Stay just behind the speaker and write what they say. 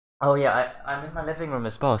Oh yeah, I'm in my living room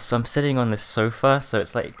as well, so I'm sitting on this sofa, so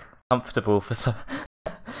it's like comfortable for some.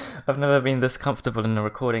 I've never been this comfortable in a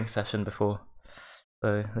recording session before,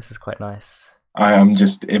 so this is quite nice. I am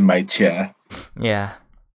just in my chair. Yeah.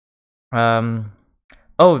 Um.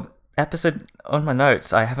 Oh, episode on my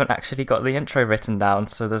notes. I haven't actually got the intro written down,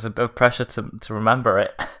 so there's a bit of pressure to remember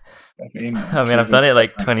it. I mean, I mean, to I've done it this.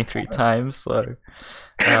 like 23 times, so.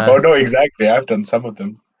 Oh Uh. no, exactly. I've done some of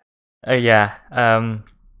them. Oh yeah.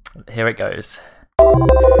 Here it goes.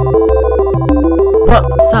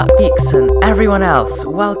 What's up, geeks and everyone else?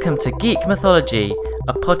 Welcome to Geek Mythology,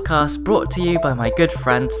 a podcast brought to you by my good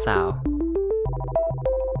friend Sal.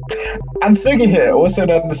 And Sugi here, also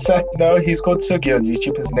known as Seth. No, he's called Sugi on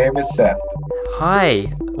YouTube. His name is Seth.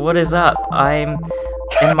 Hi, what is up? I'm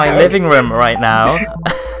in my living room right now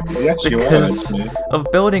Yes, you are. because Actually. of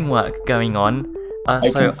building work going on. I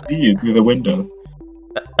can see you through the window.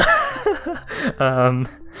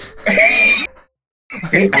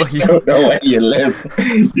 I don't know where you live.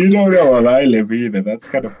 You don't know where I live either. That's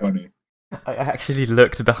kind of funny. I actually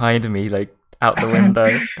looked behind me, like out the window.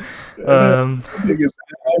 The thing is,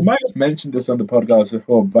 I might have mentioned this on the podcast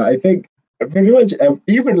before, but I think pretty much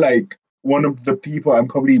even like one of the people I'm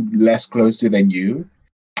probably less close to than you.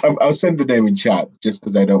 I'll send the name in chat just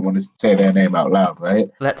because I don't want to say their name out loud, right?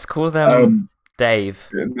 Let's call them Dave.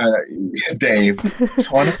 Dave.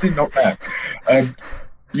 Honestly, not bad.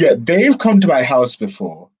 Yeah, they've come to my house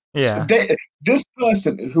before. Yeah. This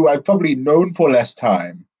person who I've probably known for less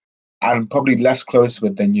time and probably less close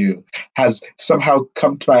with than you has somehow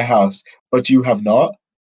come to my house, but you have not.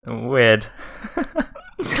 Weird.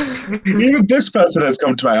 Even this person has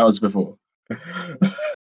come to my house before.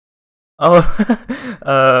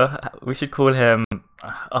 We should call him.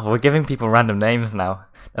 Oh, we're giving people random names now.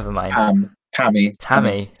 Never mind. Tammy.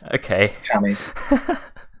 Okay. Tammy.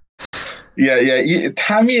 Yeah.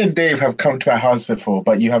 Tammy and Dave have come to our house before,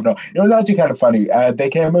 but you have not. It was actually kind of funny. They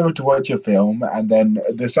came over to watch a film, and then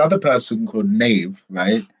this other person called Nave,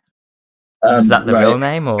 right? Is that the right. real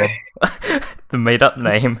name or the made-up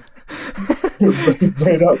name?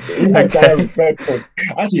 Made up. Yes, Okay. I have a friend called.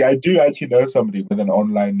 Actually, I do actually know somebody with an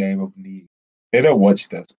online name of Neve. They don't watch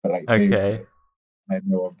this, but like Okay. I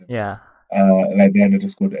know of them. Yeah. Like the end of the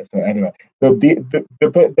school day. So anyway, so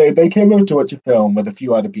they came over to watch a film with a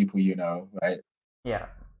few other people, right? Yeah.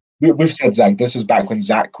 We've said Zach. This was back when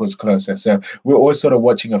Zach was closer. So we're all sort of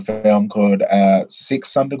watching a film called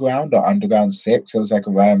Six Underground or Underground Six. It was like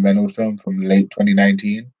a Ryan Reynolds film from late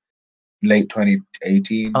 2019, late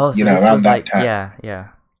 2018. Oh, so this Around was that like time.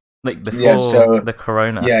 like Yeah. before So the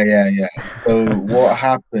corona. yeah. So what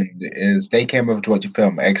happened is they came over to watch a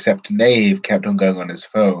film, except Nave kept on going on his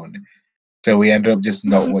phone. So we ended up just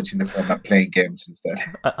not watching the film and playing games instead.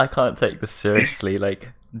 I can't take this seriously. Like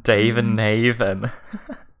Dave and Nave and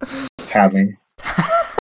Tammy.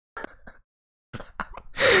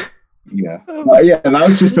 Yeah. That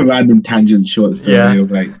was just a random tangent short story of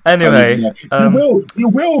like. Anyway, you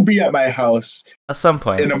will be at my house at some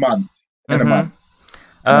point in a month.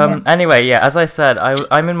 Anyway, yeah, as I said,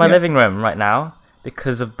 I'm in my living room right now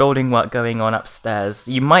because of building work going on upstairs.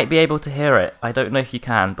 You might be able to hear it. I don't know if you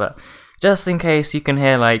can, but just in case you can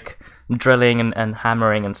hear like drilling and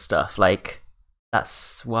hammering and stuff, like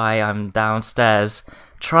that's why I'm downstairs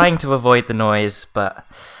trying to avoid the noise, but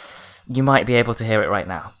you might be able to hear it right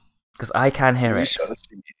now because I can hear it.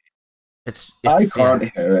 I can't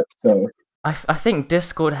hear it, so I think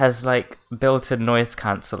Discord has like built-in noise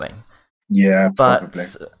cancelling. Yeah, but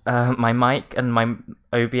my mic and my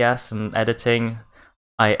OBS and editing,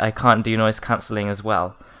 I can't do noise cancelling as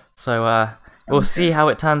well. So we'll see how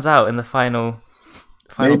it turns out in the final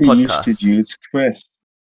Maybe podcast. You should use Chris.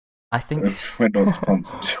 I think we're not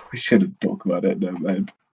sponsored. We shouldn't talk about it. Never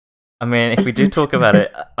mind. I mean, if we do talk about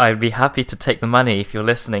it, I'd be happy to take the money if you're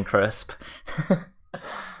listening, Crisp.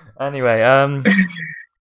 Anyway,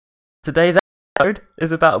 today's episode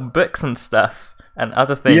is about books and stuff and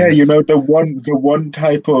other things. Yeah, the one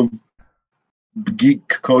type of geek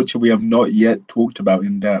culture we have not yet talked about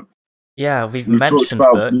in depth. Yeah, we've talked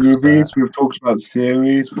about books, movies, we've talked about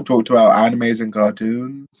series, we've talked about animes and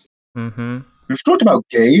cartoons. We've talked about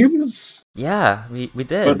games. Yeah, we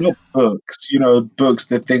did. But not books. Books,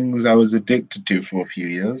 the things I was addicted to for a few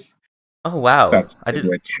years. Oh wow! That's a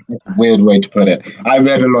weird way to put it. I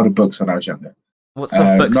read a lot of books when I was younger. What sort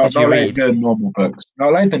of books did you read? Not like the normal books.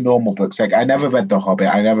 Not like the normal books. Like I never read The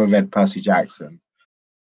Hobbit. I never read Percy Jackson.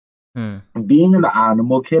 Being an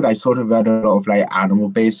animal kid, I sort of read a lot of like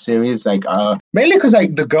animal-based series, like mainly because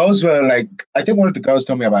like the girls were like, I think one of the girls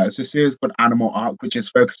told me about it. It's a series called Animal Arc, which is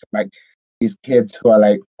focused on like these kids who are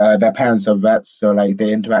like their parents are vets, so like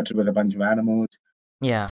they interacted with a bunch of animals.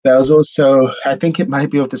 Yeah. There was also, I think it might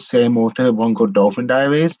be of the same author, one called Dolphin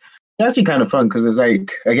Diaries. It's actually kind of fun because it's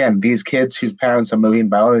like, again, these kids whose parents are marine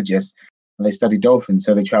biologists and they study dolphins,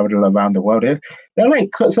 so they travel all around the world. They're like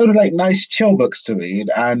sort of like nice chill books to read.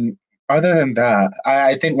 And other than that,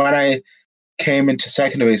 I think when I came into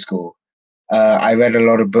secondary school, I read a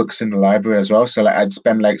lot of books in the library as well. So like I'd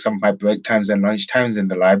spend like some of my break times and lunch times in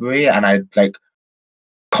the library, and I'd like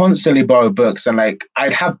constantly borrow books. And like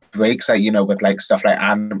I'd have breaks, like with like stuff like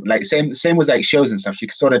and like same with like shows and stuff. You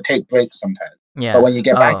can sort of take breaks sometimes, but Yeah. when you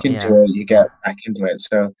get Oh, back into yeah. it, you Yeah. get back into it.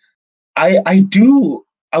 So I do.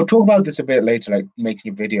 I'll talk about this a bit later, like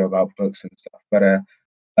making a video about books and stuff. But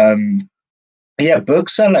um yeah,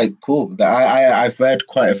 books are like cool. I've read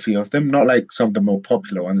quite a few of them. Not like some of the more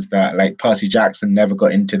popular ones that like Percy Jackson never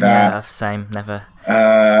got into that. Yeah, same, never.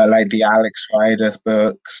 Like the Alex Rider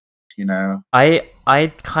books.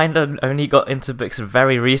 I kind of only got into books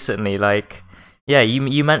very recently. Like, yeah,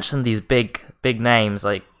 you mentioned these big names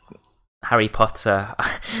like Harry Potter.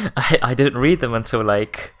 I didn't read them until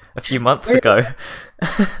like a few months ago.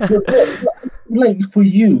 Like for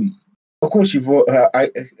you, of course you've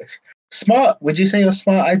smart. Would you say you're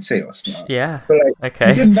smart? I'd say you're smart. Yeah. But like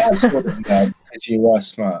Okay. even that sort of because you are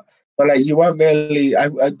smart. But like you weren't really.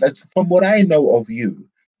 From what I know of you,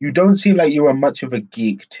 you don't seem like you were much of a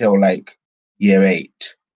geek till like year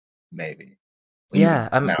 8, maybe Yeah.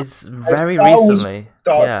 even now. It's Like, very recently.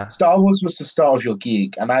 Yeah. Star Wars was the start of your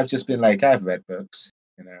geek, and I've just been like I've read books,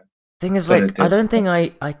 Thing is, sort of like, I did. don't think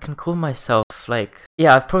I can call myself like,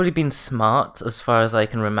 yeah, I've probably been smart as far as I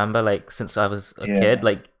can remember, like since I was a kid, Yeah,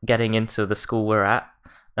 like getting into the school we're at,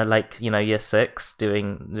 like year 6,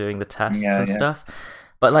 doing the tests yeah, and yeah. stuff.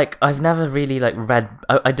 But like, I've never really like read.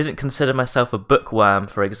 I didn't consider myself a bookworm,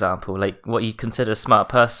 for example, like what you consider a smart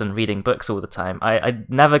person reading books all the time. I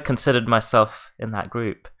never considered myself in that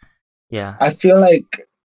group. Yeah. I feel like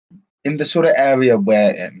in the sort of area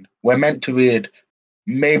we're in, we're meant to read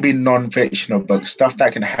maybe non-fictional books, stuff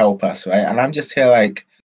that can help us, right? And I'm just here like,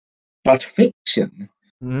 but fiction.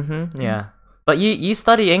 Yeah. But you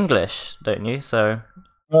study English, don't you? So.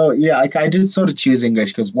 Well, yeah, I did sort of choose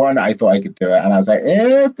English because one, I thought I could do it, and I was like,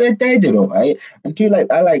 they did all right. And two, like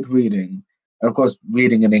I like reading, and of course,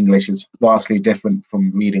 reading in English is vastly different from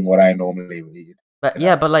reading what I normally read. But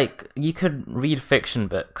yeah, but like you could read fiction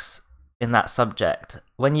books in that subject.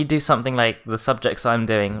 When you do something like the subjects I'm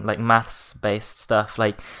doing, like maths based stuff,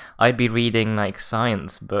 like I'd be reading like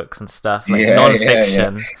science books and stuff, like Yeah, yeah, yeah,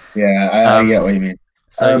 non-fiction. yeah. I get Um, what you mean.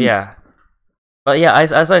 so Um, yeah. But yeah,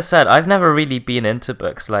 as I said, I've never really been into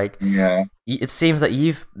books. Like yeah. it seems that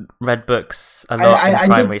you've read books a I, lot in I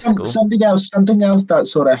think primary school. something else that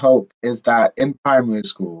sort of helped is that in primary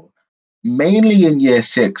school, mainly in year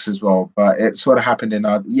 6 as well, but it sort of happened in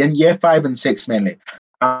year 5 and 6 mainly.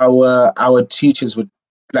 Our teachers would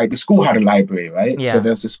like the school had a library, right? So Yeah,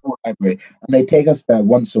 there's a school library, and they take us there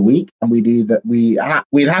once a week, and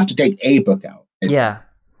we'd have to take a book out, I think. yeah.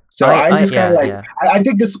 So I just kind of Yeah, like yeah, I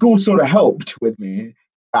think the school sort of helped with me,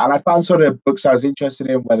 and I found sort of books I was interested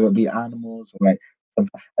in, whether it be animals or like.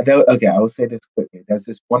 Okay, I will say this quickly. There's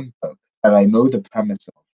this one book that I know the premise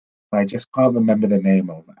of, but I just can't remember the name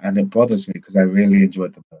of, and it bothers me because I really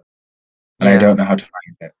enjoyed the book, and I yeah, don't know how to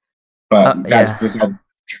find it. But that's yeah. beside.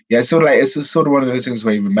 Yeah, it's sort of like it's just sort of one of those things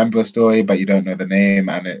where you remember a story, but you don't know the name,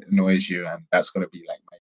 and it annoys you, and that's gonna be like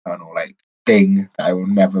my eternal like thing that I will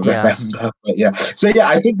never Yeah, remember. But yeah, so yeah,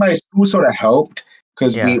 I think my school sort of helped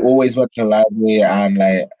because we yeah. always went to the library and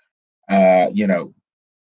like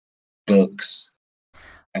books.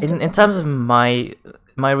 I don't In remember terms of what.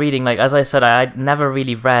 my reading, like as I said, I never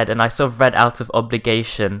really read, and I sort of read out of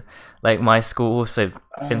obligation. Like my school also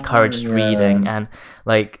Oh encouraged yeah. reading, and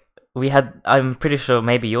like we had, I'm pretty sure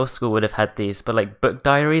maybe your school would have had these, but like book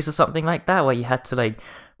diaries or something like that, where you had to like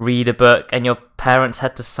read a book and your parents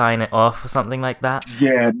had to sign it off or something like that.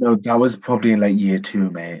 Yeah, no, that was probably in like year 2,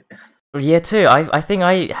 mate. Year two, I think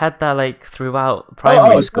I had that like throughout Oh,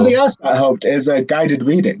 primary something school. else that helped is guided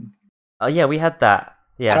reading. Oh yeah, we had that.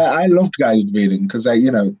 Yeah, I loved guided reading because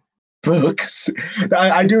books.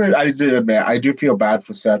 I do admit I do feel bad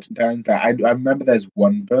for certain times. Like I remember there's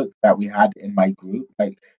one book that we had in my group.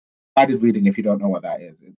 Like guided reading, if you don't know what that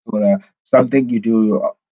is, it's sort of something you do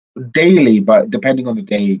daily, but depending on the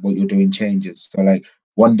day, what you're doing changes. So like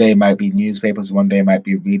one day might be newspapers, one day might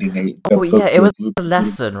be reading the oh yeah, book it your was group a is reading with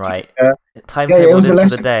lesson, the right? teacher. Yeah, it Timetabled was a into the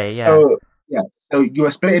lesson. day. Yeah. So yeah, so you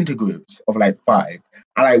were split into groups of like 5,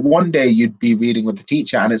 and like one day you'd be reading with the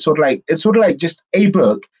teacher, and it's sort of like just a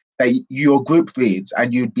book that your group reads,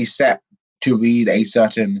 and you'd be set to read a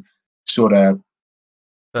certain sort of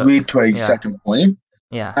Book. read to a Yeah. certain point.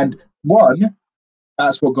 Yeah. And one,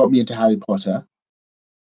 that's what got me into Harry Potter.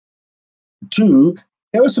 2,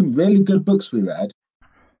 there were some really good books we read.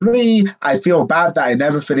 3, I feel bad that I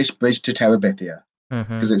never finished Bridge to Terabithia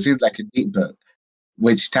because it seems like a neat book,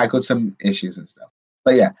 which tackled some issues and stuff.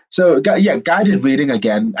 But yeah, so yeah, guided reading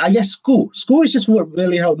again. I guess school is just what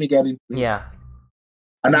really helped me get into reading. Yeah.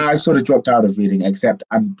 And now I've sort of dropped out of reading, except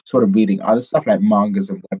I'm sort of reading other stuff like mangas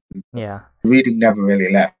and webtoons. Yeah. Reading never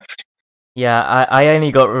really left. Yeah, I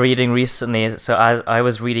only got reading recently, so I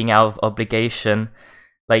was reading out of obligation,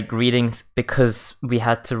 like reading because we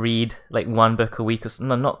had to read like one book a week, or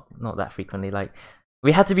no, not that frequently. Like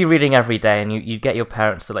we had to be reading every day, and you get your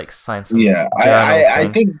parents to like sign some. Yeah, I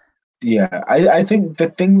think. Yeah, I think the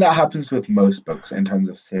thing that happens with most books in terms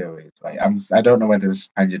of series, like I don't know whether this is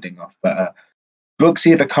tangenting off, but books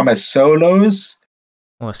either come as solos,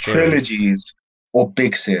 or trilogies, or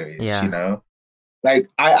big series. Yeah. You know, like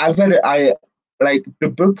I've read it. I like the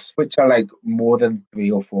books which are like more than 3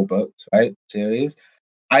 or 4 books, right? Series.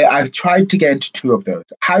 I've tried to get into 2 of those.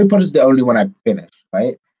 Harry Potter's the only one I've finished,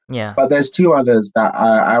 right? Yeah. But there's 2 others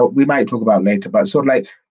that we might talk about later. But sort of like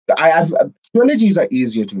I've trilogies are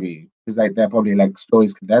easier to read because like they're probably like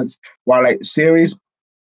stories condensed, while like series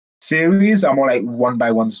are more like one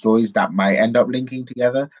by one stories that might end up linking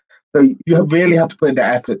together. So you really have to put in the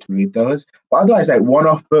effort to read those. But otherwise, like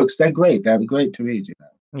one-off books, they're great. They're great to read, you know.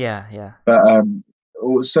 Yeah. But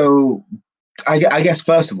so I guess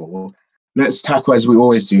first of all, let's tackle as we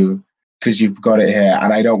always do because you've got it here,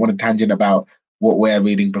 and I don't want to tangent about what we're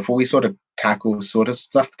reading before we sort of tackle sort of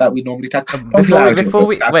stuff that we normally tackle.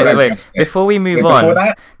 Before we move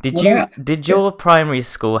on, did your primary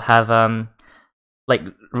school have like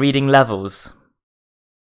reading levels?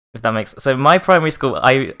 If that makes sense. So my primary school,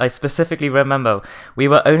 I specifically remember we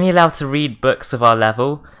were only allowed to read books of our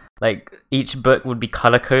level. Like each book would be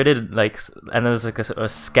color coded, like, and there was like a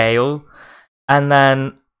scale, and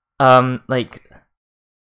then like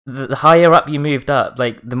the higher up you moved up,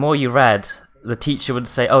 like the more you read, the teacher would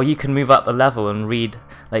say, "Oh, you can move up a level and read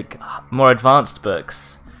like more advanced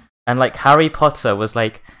books." And like Harry Potter was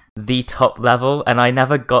like the top level, and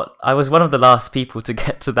I was one of the last people to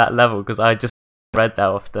get to that level because I just read that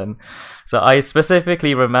often. So I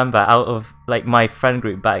specifically remember out of like my friend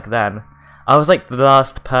group back then, I was like the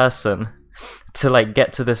last person to like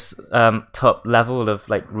get to this top level of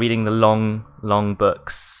like reading the long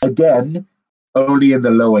books. Again, only in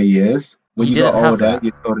the lower years. When you got older,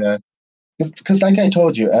 you sort of because like I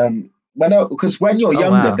told you, when you're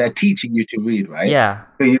younger, they're teaching you to read, right? Yeah.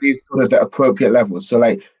 So you need sort of the appropriate levels. So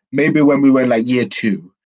like maybe when we were in like year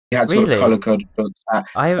 2, we had sort of color coded books.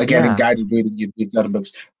 In guided reading, you'd read certain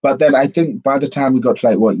books. But then I think by the time we got to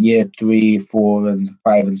like year 3, 4, and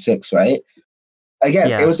 5 and 6, right?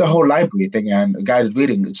 Again, it was the whole library thing and guided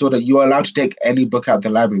reading. So that you were allowed to take any book out of the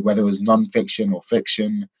library, whether it was non-fiction or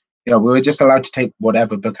fiction. You know, we were just allowed to take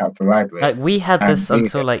whatever book out of the library. Like we had this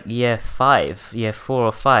until like year 4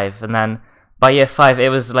 or 5, and then by year 5, it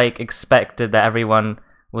was like expected that everyone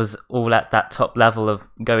was all at that top level of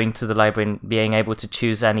going to the library and being able to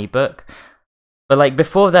choose any book. But like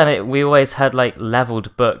before then, we always had like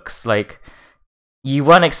leveled books. Like you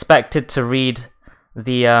weren't expected to read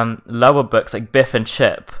the lower books like Biff and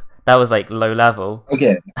Chip. That was like low level.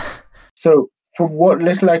 Okay, so from what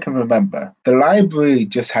little I can remember, the library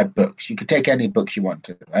just had books. You could take any books you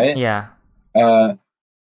wanted, right? Yeah.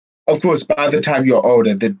 Of course, by the time you're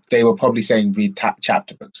older, they were probably saying read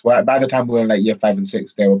chapter books. Well, by the time we were in like year 5 and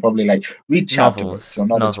 6, they were probably like read chapter books. You're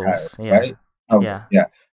not a child, right?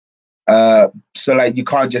 Yeah. So like you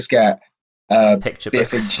can't just get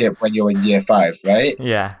Biff and Chip when you're in year 5, right?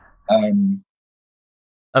 Yeah.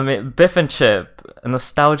 I mean, Biff and Chip, a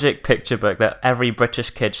nostalgic picture book that every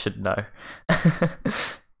British kid should know.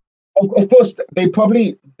 Of course, there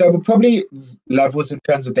were probably levels in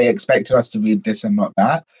terms of they expected us to read this and not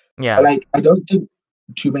that. Yeah. But like, I don't think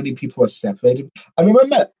too many people are separated. I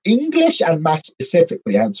remember English and math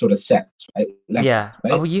specifically had sort of sets, right? Right?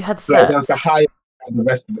 Oh, you had sets. Like, there was the high and the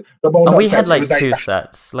rest of it. We had like 2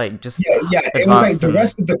 sets, like just it was like the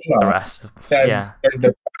rest of the class, then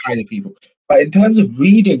the higher people. But in terms of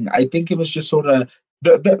reading, I think it was just sort of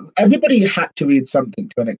everybody had to read something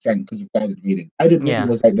to an extent because of guided reading. Guided reading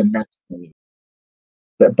was like the necessary.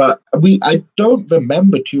 But I don't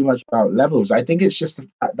remember too much about levels. I think it's just the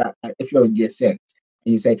fact that if you're in year 6 and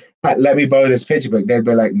you say, "Let me borrow this picture book," they'd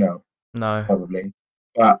be like, "No, probably."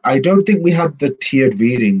 But I don't think we had the tiered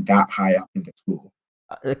reading that high up in the school.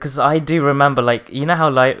 Because I do remember, like, you know how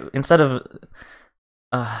like instead of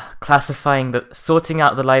sorting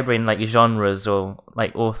out the library in like genres or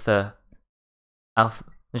like author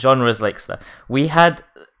genres like stuff, we had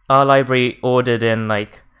our library ordered in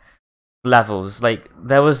like levels. Like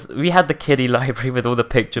we had the kiddie library with all the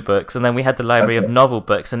picture books, and then we had the library of novel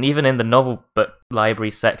books, and even in the novel book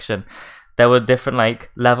library section there were different like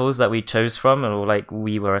levels that we chose from, or like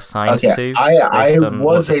we were assigned to. I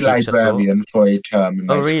was a librarian for a term in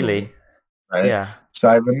my really? school, right? Yeah. So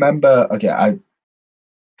I remember,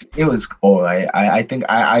 it was alright. I think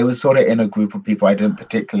I was sort of in a group of people I didn't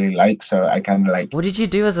particularly like, so I kind of like. What did you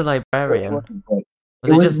do as a librarian?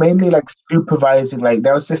 It was mainly like supervising. Like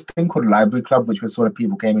there was this thing called library club, which was sort of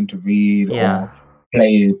people came in to read or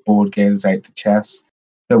play board games like the chess.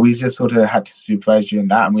 So we just sort of had to supervise you in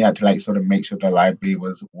that, and we had to like sort of make sure the library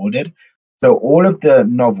was ordered. So all of the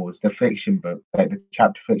novels, the fiction books, like the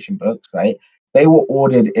chapter fiction books, right? They were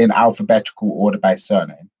ordered in alphabetical order by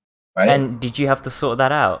surname, right? And did you have to sort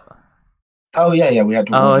that out? Oh yeah, we had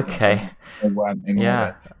to. Oh, okay. They weren't in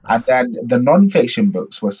order. And then the non-fiction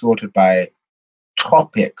books were sorted by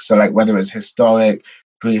topic, so like whether it's historic,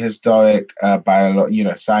 prehistoric,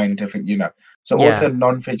 scientific, so all the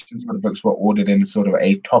non-fiction sort of books were ordered in sort of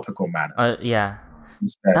a topical manner.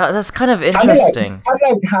 That's kind of interesting. I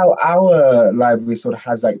like how our library sort of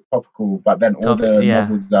has like topical, but then all the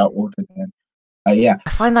novels are ordered in. I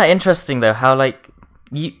find that interesting though, how like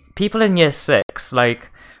people in year 6,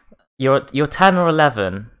 like you're 10 or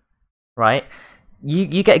 11, right?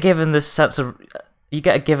 You get given this sense of, you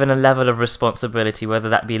get given a level of responsibility, whether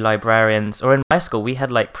that be librarians, or in my school we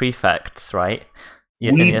had like prefects, right? We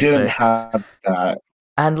didn't have that.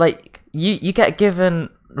 And like you get given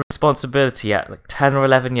responsibility at like 10 or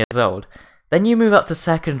 11 years old. Then you move up to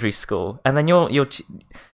secondary school, and then you're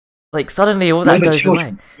like suddenly all that goes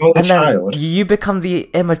away. And then you become the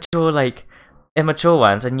immature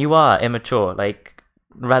ones, and you are immature like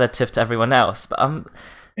relative to everyone else. But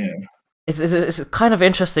it's kind of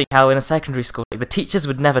interesting how in a secondary school, like, the teachers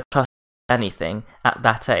would never trust anything at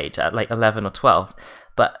that age, at like 11 or 12.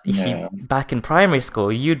 But back in primary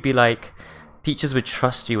school, you'd be like, teachers would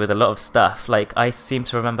trust you with a lot of stuff. Like I seem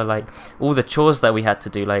to remember like all the chores that we had to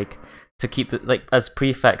do, like to keep as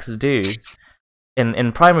prefects do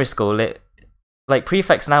in primary school. Like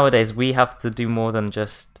prefects nowadays, we have to do more than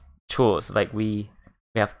just chores. Like we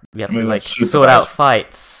have to like sort out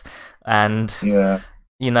fights and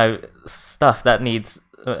stuff that needs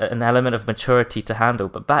an element of maturity to handle.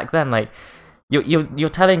 But back then, like you're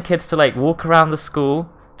telling kids to like walk around the school,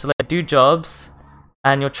 to like do jobs,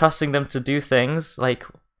 and you're trusting them to do things. Like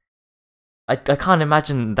I can't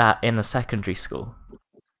imagine that in a secondary school,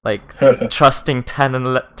 like trusting 10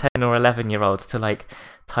 or 11-year-olds to like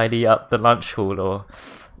tidy up the lunch hall, or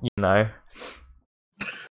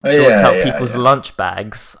sort out people's lunch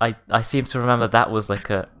bags. I seem to remember that was like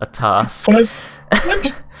a task.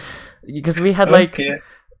 Because we had like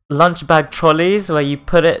lunch bag trolleys where you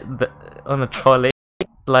put it on a trolley,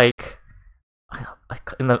 like I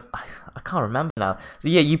can't remember now. So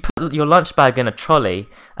yeah, you put your lunch bag in a trolley,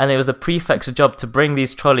 and it was the prefect's job to bring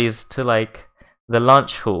these trolleys to like the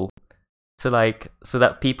lunch hall, to like so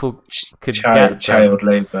that people could child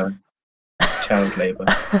labor.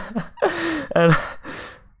 And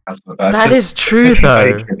that's what that is true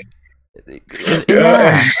though.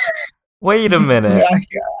 Yeah. Wait a minute.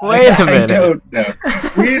 I don't know.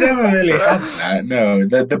 We never really had that. No,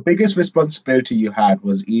 the biggest responsibility you had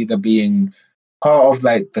was either being part of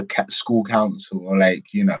like the school council, or like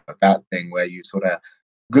that thing where you sort of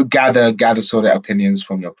gather sort of opinions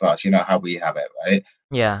from your class. You know how we have it, right?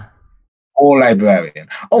 Yeah. Or librarian.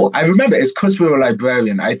 Oh, I remember. It's because we were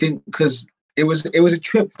librarian. I think because it was a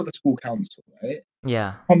trip for the school council, right? Yeah.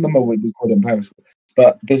 I can't remember what we called it in primary school,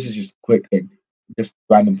 but this is just a quick thing, just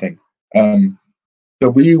random thing. So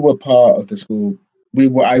we were part of the school.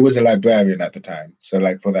 I was a librarian at the time, so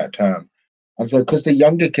like for that term, and so because the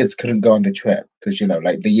younger kids couldn't go on the trip, because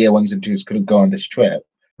like the year 1s and 2s couldn't go on this trip.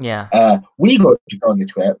 Yeah. We got to go on the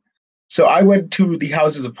trip. So I went to the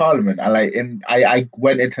Houses of Parliament, and I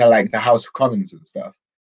went into like the House of Commons and stuff.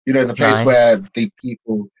 The place where the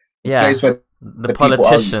people, the place where the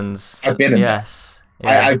politicians. I've been in there.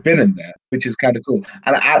 Yeah. I've been in there, which is kind of cool.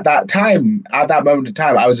 And at that moment in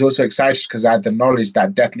time, I was also excited because I had the knowledge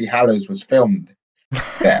that Deathly Hallows was filmed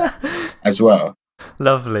there as well.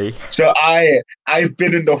 Lovely. So I've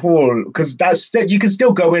been in the hall, because you can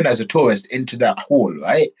still go in as a tourist into that hall,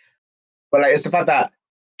 right? But like it's the fact that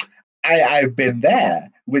I've been there,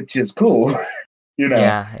 which is cool.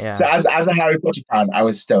 Yeah. So as a Harry Potter fan, I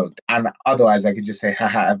was stoked, and otherwise I could just say,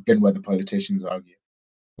 haha, I've been where the politicians argue.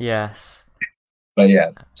 Yes. But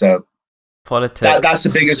yeah, so politics. That's the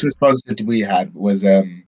biggest responsibility we had was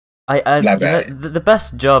the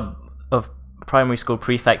best job of primary school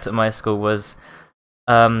prefect at my school was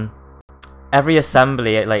every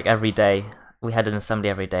assembly, like every day we had an assembly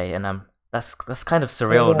every day, and That's kind of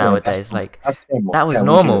surreal nowadays. Like that's normal. that was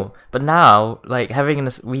normal, but now like having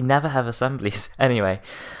we never have assemblies anyway.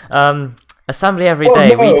 Assembly every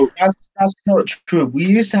day. No, that's not true. We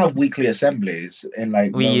used to have weekly assemblies in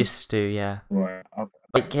like we used to, yeah. Right.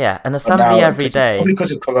 Like an assembly every day. Probably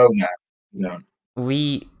because of Corona. Yeah.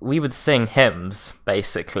 We would sing hymns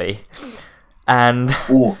basically, and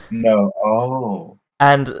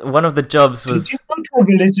and one of the jobs was. Did you go to a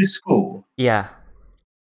religious school? Yeah.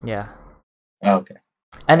 Okay.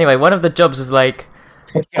 Anyway, one of the jobs was like.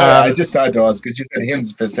 I just started to ask because you said hymns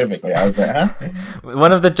specifically. I was like, huh?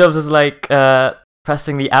 One of the jobs was like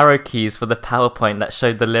pressing the arrow keys for the PowerPoint that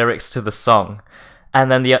showed the lyrics to the song,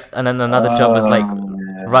 and then another job was like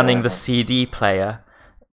running the CD player,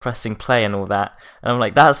 pressing play and all that. And I'm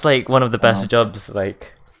like, that's like one of the best jobs.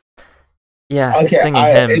 Like, singing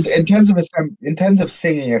hymns. In terms of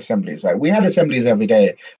singing assemblies, right? We had assemblies every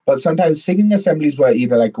day, but sometimes singing assemblies were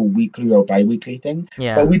either like a weekly or bi-weekly thing.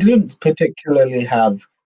 Yeah. But we didn't particularly have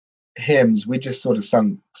hymns. We just sort of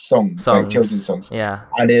sung songs. Like children's songs. Yeah.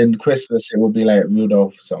 And in Christmas, it would be like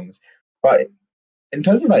Rudolph songs. But in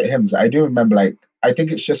terms of like hymns, I do remember like I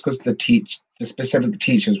think it's just because the specific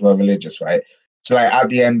teachers were religious, right? So like at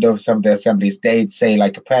the end of some of the assemblies, they'd say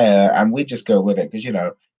like a prayer, and we just go with it because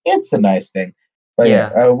it's a nice thing.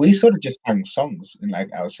 But we sort of just sang songs in like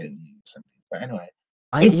our singing assembly. But anyway,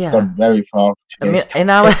 we've gone very far. I mean,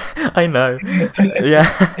 I know.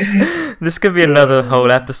 Yeah, this could be another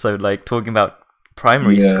whole episode, like talking about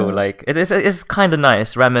primary school. Like it's kind of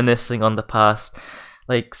nice reminiscing on the past,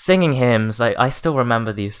 like singing hymns. Like I still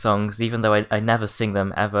remember these songs, even though I never sing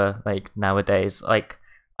them ever. Like nowadays, like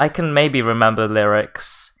I can maybe remember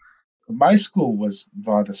lyrics. My school was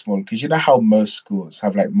rather small because you know how most schools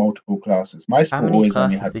have like multiple classes. My school always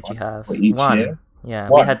only had did you have? For each year. Yeah,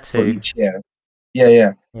 we had 2 for each year.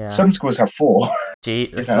 Yeah. Some schools have 4. Gee,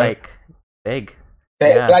 it's like big.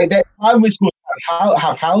 Like primary schools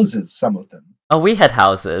have houses. Some of them. Oh, we had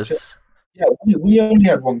houses. So, we only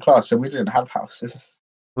had 1 class, so we didn't have houses.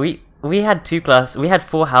 We had 2 classes. We had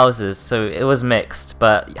 4 houses, so it was mixed.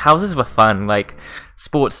 But houses were fun. Like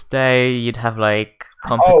sports day, you'd have like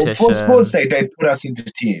competition. For sports day, they put us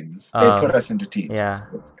into teams. Yeah.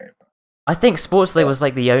 I think sports day was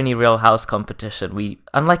like the only real house competition.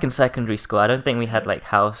 Unlike in secondary school, I don't think we had like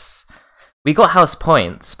house. We got house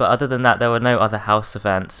points, but other than that, there were no other house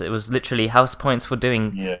events. It was literally house points for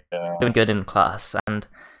doing good in class and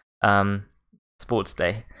sports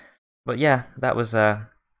day. But yeah, that was that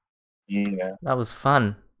was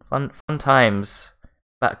fun times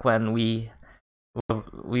back when we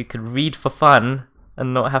could read for fun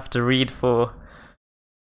and not have to read for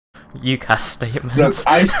UCAS statements.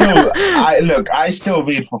 Look, I still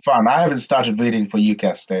read for fun. I haven't started reading for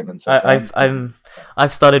UCAS statements.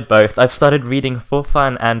 I've started both. I've started reading for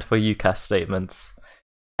fun and for UCAS statements.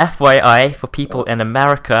 FYI, for people in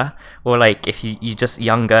America, or like if you're just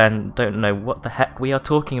younger and don't know what the heck we are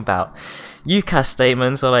talking about, UCAS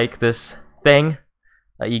statements are like this thing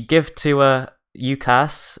that you give to a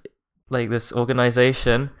UCAS, like this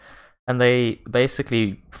organization, and they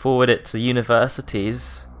basically forward it to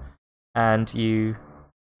universities, and you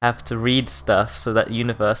have to read stuff so that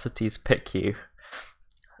universities pick you.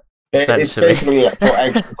 It's basically like for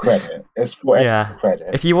extra credit. It's for extra credit.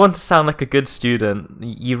 If you want to sound like a good student,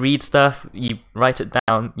 you read stuff, you write it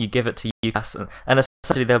down, you give it to UCAS, and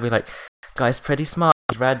essentially they'll be like, "This guy's pretty smart.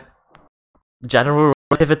 He read general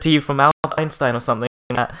relativity from Albert Einstein or something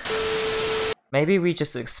like that." Maybe we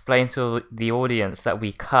just explain to the audience that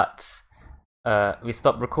we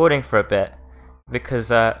stopped recording for a bit because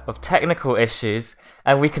of technical issues,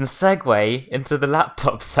 and we can segue into the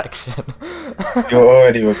laptop section. You're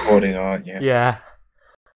already recording, aren't you? Yeah.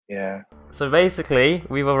 Yeah. So basically,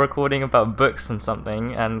 we were recording about books and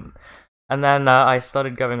something, and then I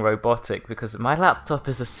started going robotic because my laptop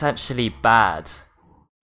is essentially bad.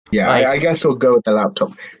 Yeah, like, I guess we'll go with the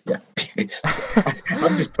laptop. Yeah.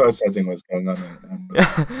 I'm just processing what's going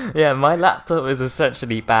on. Yeah, my laptop is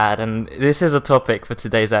essentially bad, and this is a topic for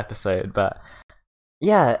today's episode, but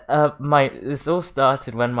yeah, this all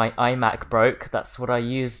started when my iMac broke. That's what I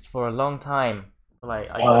used for a long time.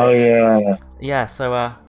 Yeah,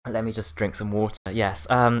 so let me just drink some water. Yes,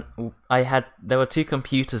 there were 2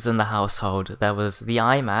 computers in the household. There was the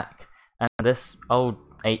iMac and this old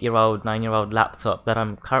 8-year-old, 9-year-old laptop that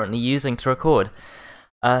I'm currently using to record.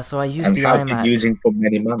 So I used the iMac. Been using for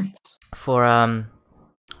many months. For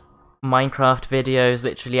Minecraft videos,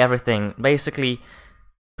 literally everything. Basically,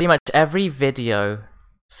 pretty much every video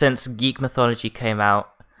since Geek Mythology came out.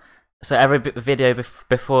 So every video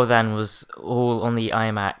before then was all on the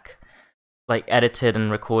iMac, like edited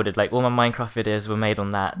and recorded. Like all my Minecraft videos were made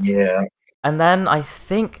on that. Yeah. And then I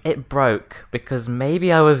think it broke because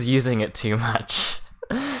maybe I was using it too much.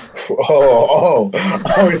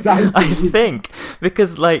 I think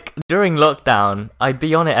because like during lockdown, I'd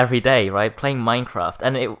be on it every day, right, playing Minecraft,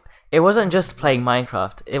 and it wasn't just playing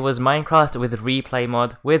Minecraft. It was Minecraft with replay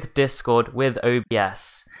mod, with Discord, with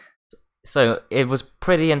OBS. So it was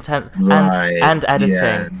pretty intense, and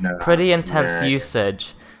editing, pretty intense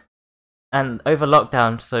usage. And over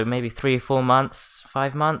lockdown, so maybe 3 or 4 months,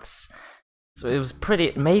 5 months. So it was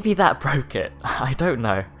pretty. Maybe that broke it. I don't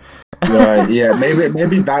know. Right. Yeah.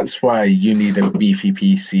 Maybe that's why you need a beefy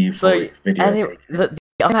PC for video. The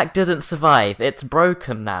iMac didn't survive. It's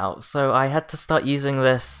broken now, so I had to start using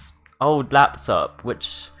this old laptop,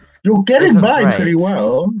 which you're getting by pretty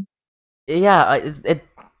well. Yeah.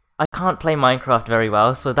 I can't play Minecraft very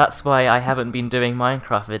well, so that's why I haven't been doing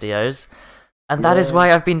Minecraft videos. And that is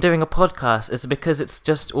why I've been doing a podcast, is because it's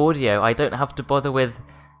just audio. I don't have to bother with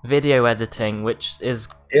video editing, which is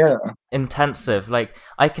intensive. Like,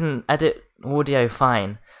 I can edit audio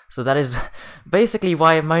fine. So that is basically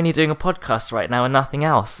why I'm only doing a podcast right now and nothing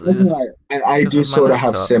else. I do sort of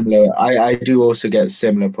have similar... I do also get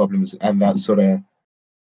similar problems, and that sort of...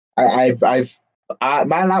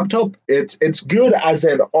 my laptop, it's good as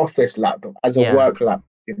an office laptop, as a work laptop,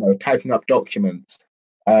 typing up documents,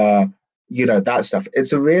 that stuff.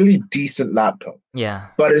 It's a really decent laptop. Yeah.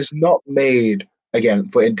 But it's not made, again,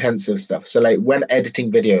 for intensive stuff. So, like, when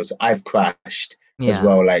editing videos, I've crashed as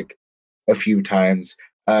well, like, a few times.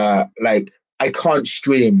 Like, I can't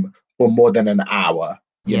stream for more than an hour,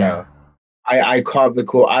 you know. I can't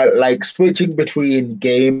record. I like switching between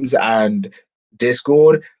games and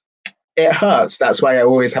Discord. It hurts. That's why I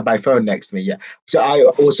always have my phone next to me. Yeah. So I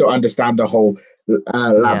also understand the whole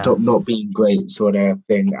laptop not being great sort of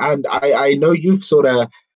thing. And I know you've sort of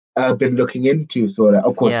been looking into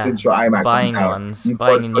of course, since your iMac buying ones,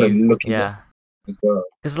 buying a new, as well.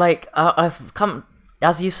 Because like I've come,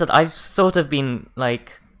 as you said, I've sort of been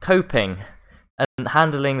like coping and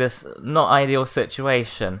handling this not ideal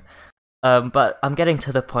situation. But I'm getting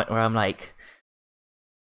to the point where I'm like,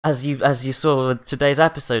 as you saw with today's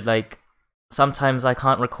episode, like sometimes I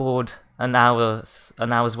can't record an hour's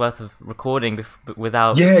worth of recording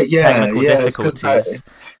without technical difficulties.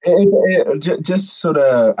 Just sort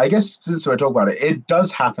of, I guess, since we're talking about it, it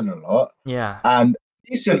does happen a lot. Yeah. And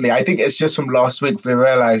recently, I think it's just from last week, we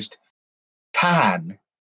realized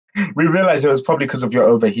we realized it was probably because of your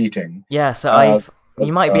overheating. Yeah. So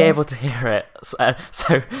you might be able to hear it.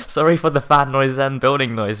 So sorry for the fan noise and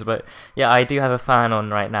building noise, but yeah, I do have a fan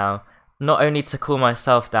on right now. Not only to cool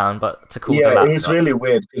myself down, but to cool the laptop. It was really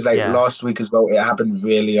weird because last week as well, it happened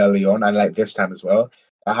really early on, and like this time as well,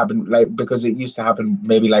 it happened like because it used to happen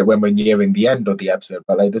maybe like when we're nearing the end of the episode,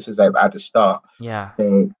 but like this is like at the start. Yeah.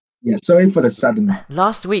 So sorry for the sudden.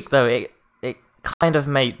 Last week though, it kind of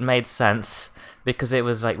made sense because it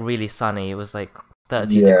was like really sunny. It was like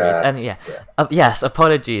 30 degrees, and yes,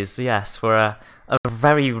 apologies, for a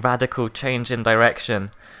very radical change in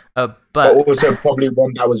direction. But also probably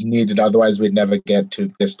one that was needed, otherwise we'd never get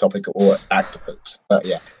to this topic or Actifix. But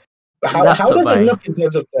yeah, how does it look in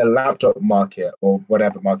terms of the laptop market or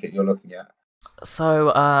whatever market you're looking at?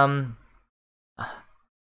 So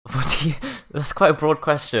that's quite a broad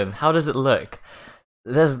question. How does it look?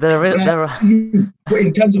 There are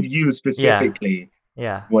in terms of you specifically.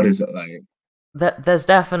 Yeah. What is it like? There's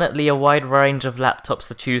definitely a wide range of laptops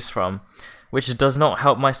to choose from, which does not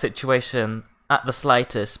help my situation at the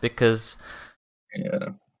slightest because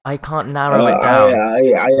I can't narrow it down.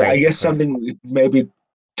 I guess something maybe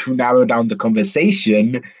to narrow down the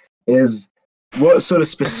conversation is what sort of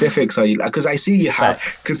specifics are you like? Because I see you have,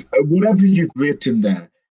 because whatever you've written there,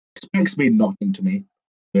 specs mean nothing to me,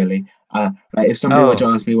 really. Like if somebody were to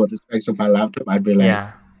ask me what the specs of my laptop, I'd be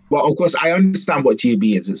like, well, of course, I understand what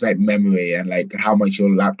GB is. It's like memory and like how much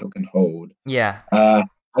your laptop can hold. Yeah.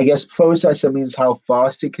 I guess processor means how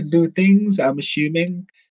fast it can do things, I'm assuming.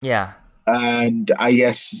 Yeah. And I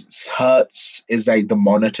guess Hertz is like the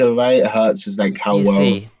monitor, right? Hertz is like how well...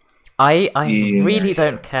 See, I really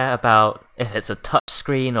don't care about if it's a touch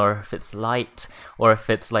screen or if it's light or if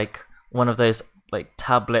it's like one of those like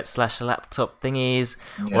tablet/laptop thingies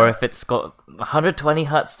or if it's got 120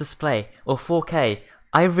 Hertz display or 4K.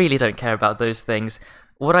 I really don't care about those things.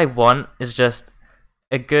 What I want is just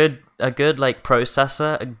a good like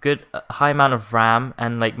processor, a good high amount of RAM,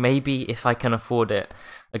 and like maybe if I can afford it,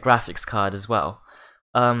 a graphics card as well.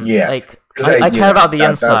 Like I care about the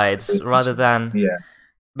insides rather than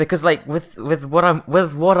because like with what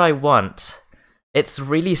I want, it's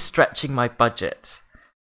really stretching my budget.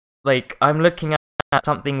 Like I'm looking at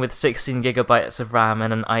something with 16 gigabytes of RAM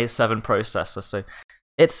and an i7 processor, so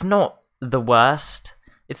it's not the worst.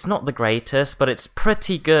 It's not the greatest, but it's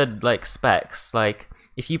pretty good, like, specs. Like,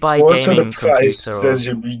 if you buy a What sort gaming of price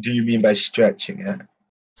computer do you mean by stretching it?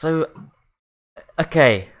 So,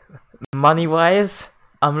 okay, money-wise,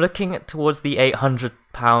 I'm looking towards the £800,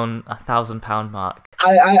 £1,000 mark.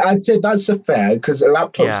 I'd say that's a fair, because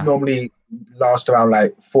laptops Yeah. normally last around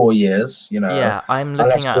like 4 years, you know. Yeah, I'm Unless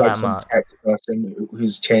looking at you're like that some mark. tech person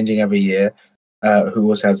who's changing every year, who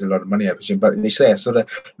also has a lot of money, I presume. But they say so the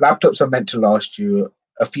laptops are meant to last you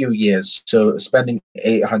a few years. So spending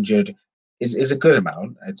 800 is a good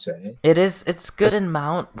amount, I'd say. It's good in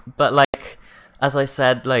amount, but like, as I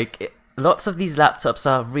said, like, lots of these laptops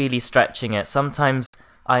are really stretching it. Sometimes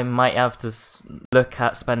I might have to look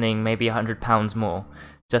at spending maybe £100 more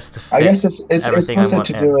just to fit I guess it's everything I also want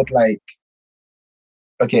to do in. with like,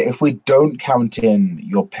 okay, if we don't count in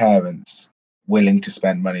your parents willing to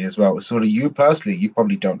spend money as well, sort of you personally, you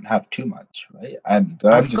probably don't have too much, right? I'm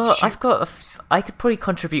just assuming. I could probably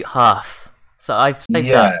contribute half, so I've saved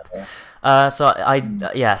Yeah. up. So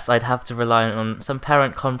yes, I'd have to rely on some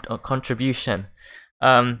parent contribution.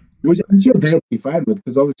 Which I'm sure they'll be fine with,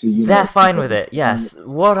 because obviously, you They're know, fine with it. Yes,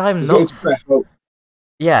 what I'm it's not. gonna help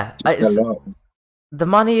Yeah, just a lot. the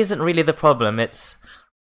money isn't really the problem. It's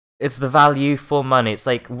the value for money. It's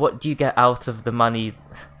like, what do you get out of the money?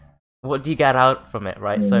 What do you get out from it,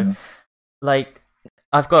 right? So, Yeah. like,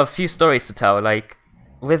 I've got a few stories to tell. Like,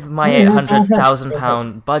 with my Yeah, eight yeah, go hundred ahead. thousand Go ahead.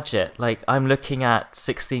 pound budget, like, I'm looking at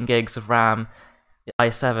 16 gigs of RAM,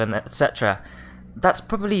 i7, etc. That's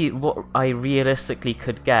probably what I realistically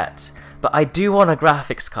could get. But I do want a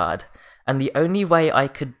graphics card, and the only way I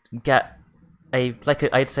could get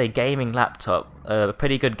I'd say gaming laptop, a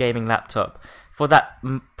pretty good gaming laptop for that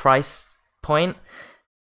price point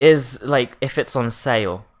is like if it's on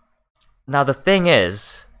sale. Now the thing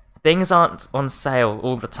is, things aren't on sale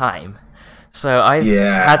all the time, so I've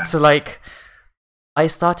Yeah. had to like. I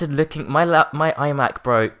started looking. My iMac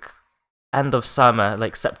broke end of summer,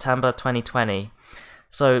 like September 2020.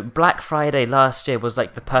 So Black Friday last year was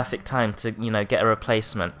like the perfect time to get a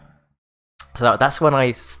replacement. So that's when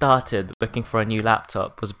I started looking for a new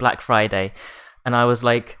laptop. Was Black Friday, and I was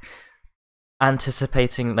like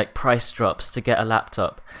anticipating like price drops to get a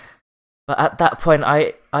laptop. But at that point,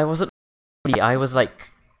 I wasn't really. I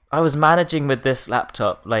was managing with this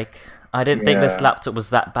laptop. Like, I didn't think this Yeah. laptop was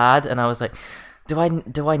that bad, and I was like, do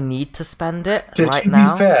I need to spend it To right be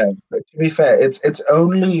now? fair, it's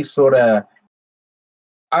only sort of.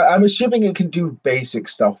 I'm assuming it can do basic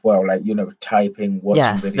stuff well, like, you know, typing, watching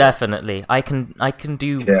Yes, videos. definitely. I can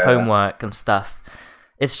do Yeah. homework and stuff.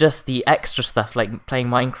 It's just the extra stuff like playing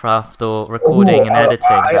Minecraft or Oh, recording and editing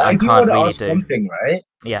that I I do can't want to really ask do. one thing, right?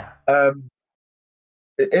 Yeah. Um,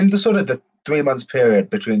 in the sort of the 3 months period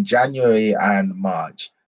between January and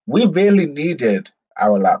March, we really needed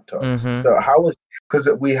our laptops. Mhm. So how was, because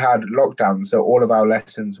we had lockdown, so all of our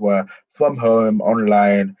lessons were from home,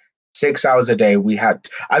 online, 6 hours a day.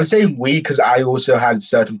 I'm saying we because I also had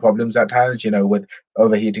certain problems at times, you know, with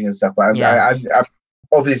overheating and stuff. But Yeah. I'm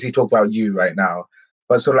obviously talking about you right now.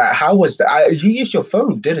 But so like, how was that? You used your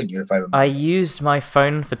phone, didn't you? If I I remember. used my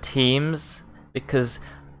phone for Teams because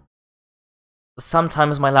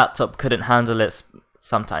sometimes my laptop couldn't handle it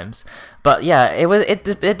sometimes. But yeah,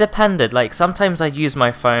 it depended. Like sometimes I'd use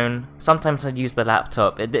my phone, sometimes I'd use the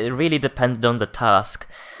laptop. It really depended on the task.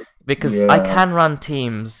 Because I Yeah. can run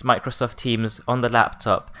Teams, Microsoft Teams, on the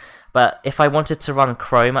laptop, but if I wanted to run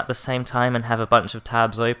Chrome at the same time and have a bunch of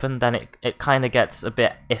tabs open, then it kind of gets a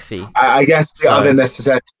bit iffy. I guess So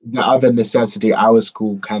the other necessity our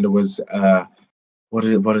school kind of was what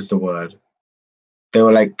is the word? They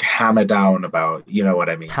were like hammer down about, you know what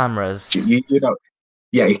I mean? cameras, You know,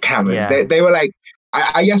 yeah, your cameras. yeah, They were like,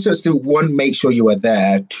 I guess it was to one, make sure you were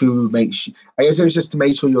there. Two, make sure. I guess it was just to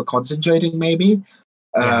make sure you're concentrating, maybe.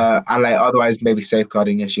 yeah, And like otherwise, maybe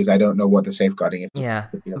safeguarding issues. I don't know what the safeguarding issues yeah.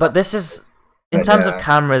 would be But about. this is in But terms of yeah.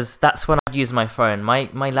 cameras. That's when I'd use my phone.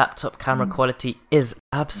 My laptop camera Mm. quality is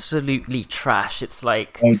absolutely trash. It's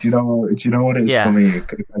like, Oh, do you know what it is for yeah, me?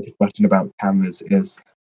 Like a question about cameras is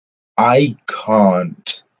I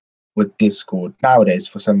can't with Discord nowadays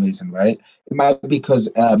for some reason, right? It might be because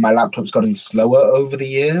my laptop's gotten slower over the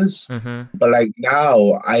years, mhm, but like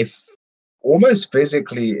now almost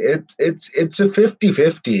physically it's a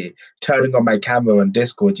 50-50 turning on my camera on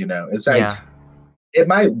Discord, you know. It's like yeah, it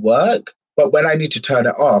might work, but when I need to turn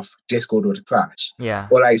it off, Discord would crash. yeah,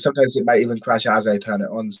 Or like sometimes it might even crash as I turn it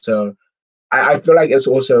on. So I feel like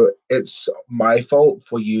it's my fault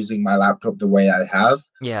for using my laptop the way I have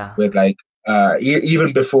yeah, with like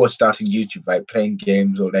even before starting YouTube, like playing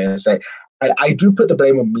games all day. It's like I do put the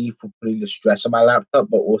blame on me for putting the stress on my laptop,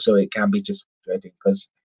 but also it can be just frustrating because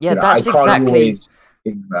Yeah, I can't always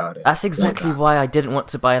think about it. That's exactly why I didn't want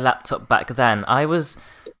to buy a laptop back then. I was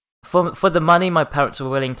for the money my parents were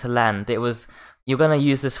willing to lend. It was, you're gonna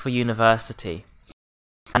use this for university,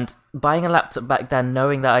 and buying a laptop back then,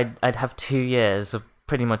 knowing that I'd have 2 years of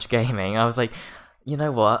pretty much gaming, I was like, you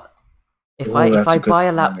know what? If I buy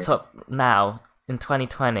a laptop now in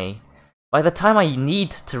 2020, by the time I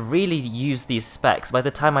need to really use these specs, by the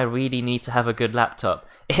time I really need to have a good laptop,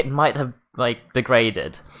 it might have like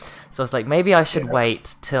degraded. So it's like, maybe I should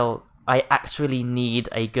wait till I actually need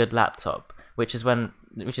a good laptop, which is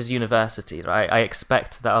university, right? I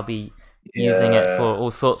expect that I'll be using it for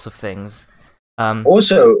all sorts of things.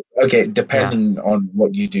 Also, okay, depending on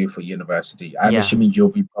what you do for university, I'm assuming you'll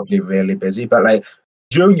be probably really busy, but like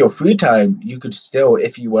during your free time, you could still,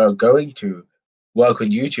 if you were going to work on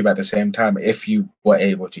YouTube at the same time, if you were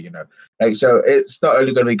able to, like, so it's not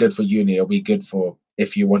only going to be good for uni, it'll be good for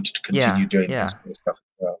if you wanted to continue doing this sort of stuff as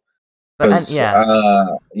well. I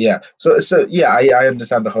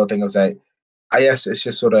understand the whole thing of like, I guess it's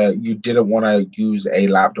just sort of, you didn't want to use a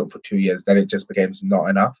laptop for 2 years, then it just became not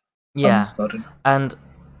enough. Yeah, and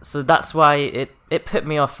so that's why it put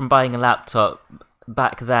me off from buying a laptop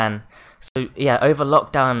back then. So yeah, over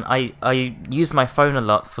lockdown, I used my phone a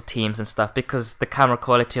lot for Teams and stuff because the camera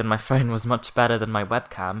quality on my phone was much better than my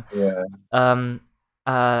webcam.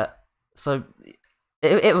 So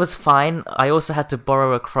it was fine. I also had to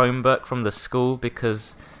borrow a Chromebook from the school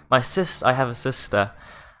because I have a sister,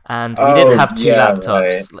 and we didn't have two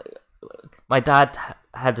laptops. Right. My dad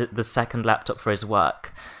had the second laptop for his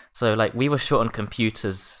work. So like we were short on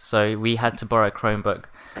computers, so we had to borrow a Chromebook,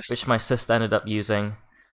 which my sister ended up using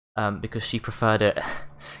because she preferred it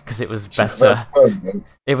because it was better.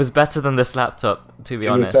 It was better than this laptop, to be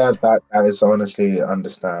honest. That is honestly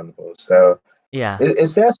understandable. So yeah,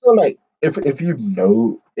 is there still like if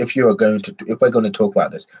we're going to talk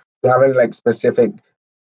about this, do you have any like specific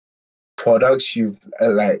products you've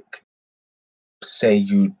like say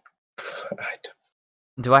you?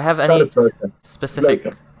 Do I have any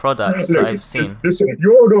specific products that I've seen? Listen,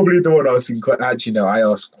 you're normally the one asking. Actually, no, I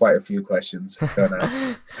asked quite a few questions. So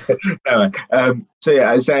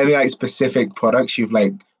yeah, is there any like specific products you've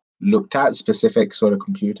like looked at, specific sort of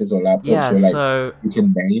computers or laptops? Yeah, so you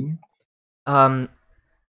can name.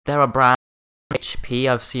 There are brands. HP.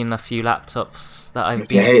 I've seen a few laptops that I've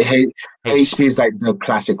been. HP is like the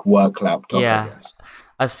classic work laptop. Yeah, I guess.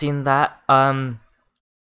 I've seen that.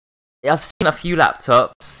 I've seen a few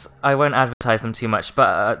laptops. I won't advertise them too much,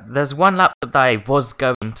 but there's one laptop that I was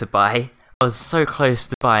going to buy. I was so close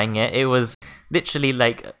to buying it. It was literally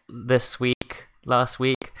like last week,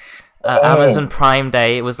 Amazon Prime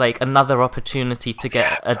Day. It was like another opportunity to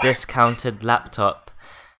get a discounted laptop.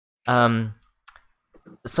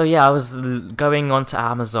 So yeah, I was going onto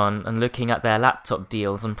Amazon and looking at their laptop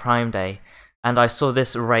deals on Prime Day, and I saw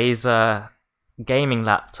this Razer gaming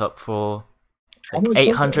laptop for like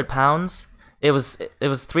 £800. It was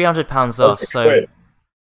 £300 off. So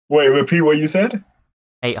wait, repeat what you said.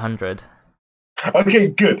 800. Okay,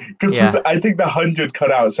 good. Because I think the 100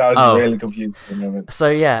 cut out, so I was really confused for a moment. So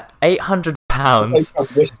yeah, £800. It's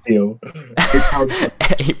like a wish deal.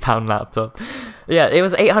 £8 laptop. Yeah, it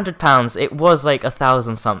was £800. It was like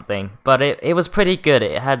 1,000 something, but it was pretty good.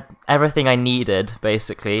 It had everything I needed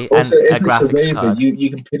basically, also, and if a graphics it's a Razer, card. You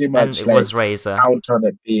can pretty much was Razer. Count on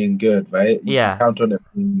it being good, right? You can count on it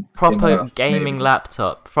being proper gaming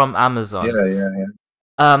laptop from Amazon.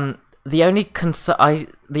 Yeah. The only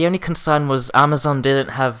concern was Amazon didn't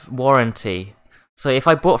have warranty. So if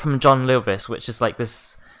I bought from John Lewis, which is like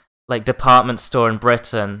this like department store in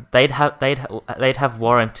Britain, they'd have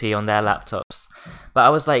warranty on their laptops. But I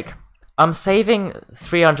was like, I'm saving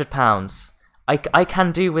 £300. I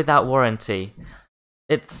can do without warranty.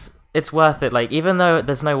 It's worth it. Like, even though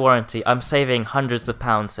there's no warranty, I'm saving hundreds of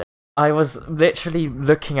pounds here. I was literally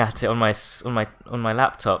looking at it on my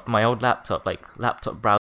laptop, my old laptop, like laptop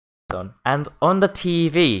browser, and on the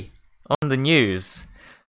TV, on the news,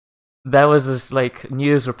 there was this like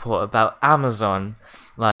news report about Amazon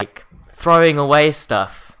like throwing away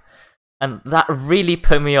stuff, and that really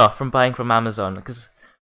put me off from buying from Amazon because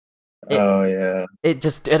it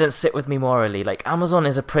just didn't sit with me morally. Like, Amazon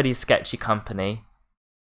is a pretty sketchy company.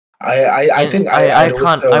 I think I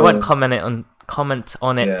won't comment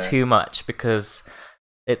on it too much because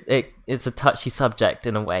it's a touchy subject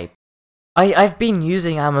in a way. I've been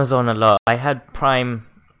using Amazon a lot. I had Prime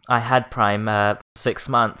 6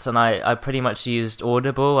 months, and I pretty much used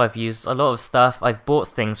Audible. I've used a lot of stuff. I've bought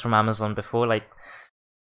things from Amazon before, like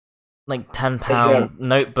 £10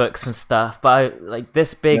 notebooks and stuff. But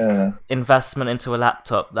this big investment into a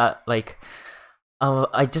laptop, that like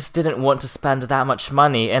I just didn't want to spend that much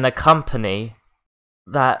money in a company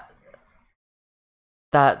that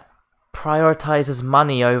prioritizes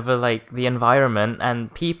money over like the environment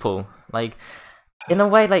and people. Like, in a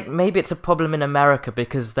way, like maybe it's a problem in America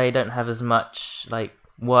because they don't have as much like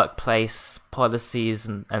workplace policies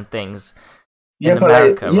and things Yeah, in but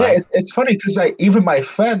America, right? it's funny because like even my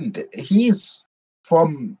friend, he's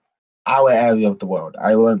from our area of the world.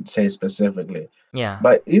 I won't say specifically, Yeah.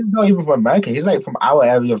 but he's not even from America. He's like from our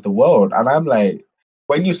area of the world, and I'm like,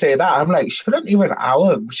 when you say that, I'm like, shouldn't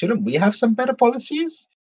we have some better policies?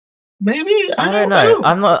 Maybe I I don't don't know. know.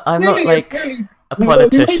 I'm not It's like really a we went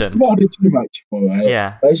politician. about it too much, all right?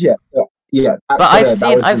 Yeah. But yeah, yeah. But That was the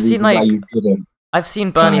I've seen reason why like you didn't I've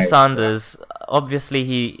seen Bernie buy. Sanders. Obviously,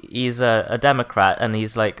 he's a Democrat and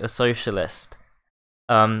he's like a socialist.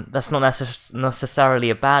 That's not necessarily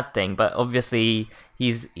a bad thing, but obviously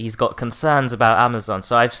he's got concerns about Amazon.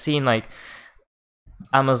 So I've seen like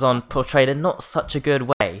Amazon portrayed in not such a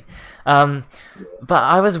good way. But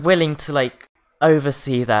I was willing to like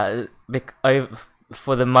oversee that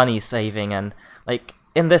for the money saving, and like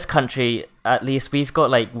in this country at least we've got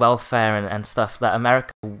like welfare and stuff that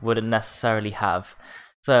America wouldn't necessarily have.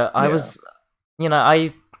 So I was,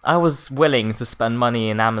 I was willing to spend money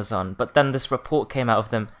in Amazon, but then this report came out of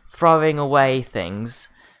them throwing away things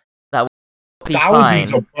that were pretty Thousands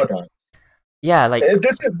fine. of products. Yeah, like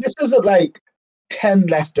this isn't like 10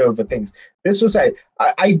 leftover things. This was like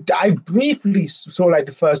I briefly saw like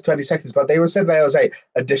the first 20 seconds, but they were said there was like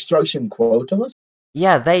a destruction quota.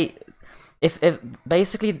 yeah, they if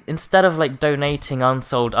basically instead of like donating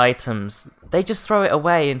unsold items, they just throw it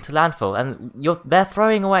away into landfill, and they're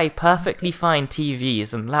throwing away perfectly fine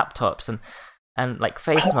TVs and laptops and like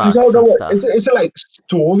face I masks don't know and what stuff. is it like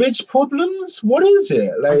storage problems? What is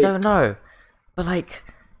it? Like I don't know, but like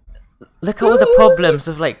look at all the problems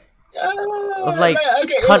of like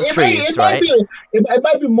countries, right? It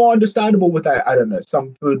might be more understandable with I don't know,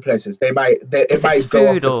 some food places. It If it's might go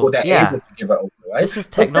off food before or they're yeah, able to give it over, right? this is But this is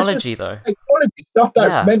technology though. technology stuff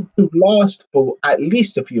that's Yeah, meant to last for at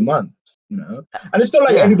least a few months, and it's not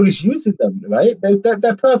like yeah. anybody's using them, right?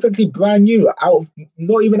 They're perfectly brand new,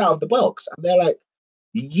 not even out of the box, and they're like,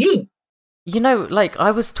 yeet. Like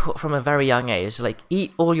I was taught from a very young age, like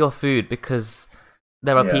eat all your food because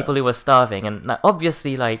there are Yeah. people who are starving, and like,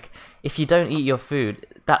 obviously, like if you don't eat your food,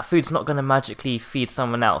 that food's not going to magically feed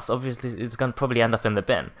someone else. Obviously, it's going to probably end up in the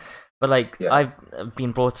bin. But like Yeah. I've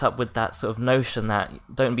been brought up with that sort of notion that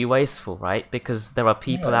don't be wasteful, right? Because there are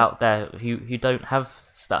people Yeah. out there who don't have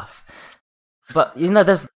stuff. But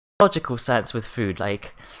there's logical sense with food.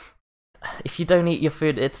 Like if you don't eat your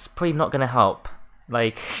food, it's probably not going to help.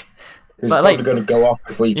 Like. It's But probably like, going to go off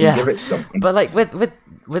before you can give it to someone. but like with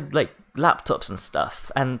like laptops and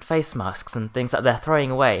stuff and face masks and things that they're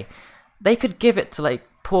throwing away, they could give it to like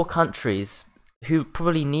poor countries who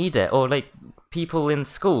probably need it, or like people in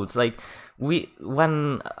schools. Like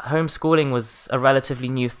when homeschooling was a relatively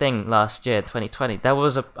new thing last year, 2020,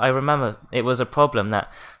 I remember it was a problem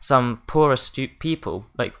that some poorer people,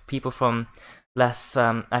 like people from less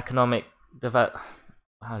economic develop.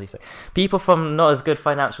 How do you say? People from not as good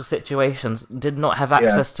financial situations did not have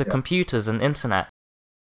access to computers and internet.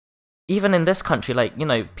 Even in this country, like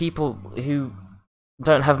people who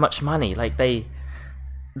don't have much money, like they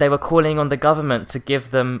were calling on the government to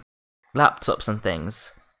give them laptops and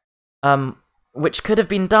things, which could have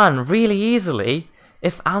been done really easily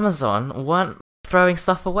if Amazon weren't throwing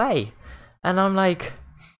stuff away. And I'm like,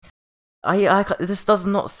 this does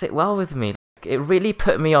not sit well with me. It really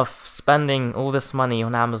put me off spending all this money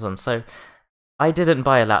on Amazon, so I didn't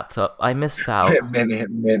buy a laptop. I missed out.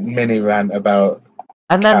 Mini rant about.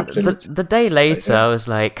 And then the day later, I was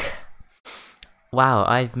like, "Wow,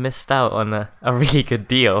 I've missed out on a really good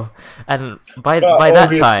deal." And by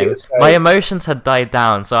that time, my emotions had died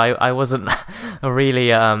down, so I wasn't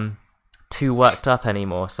really too worked up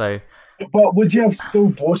anymore. So, but would you have still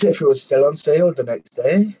bought it if it was still on sale the next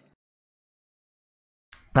day?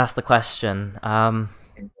 That's the question.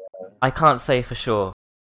 I can't say for sure.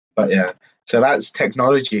 But yeah, so that's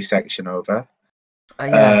technology section over.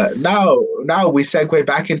 Yes. Now we segue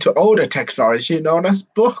back into older technology known as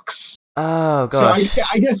books. Oh gosh. So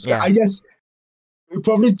I guess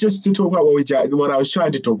probably just to talk about what I was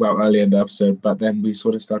trying to talk about earlier in the episode, but then we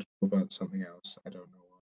sort of started to talk about something else. I don't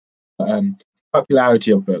know.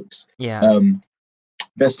 Popularity of books. Yeah.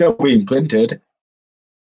 They're still being printed.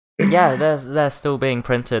 Yeah, they're still being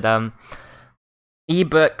printed.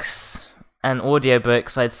 Ebooks and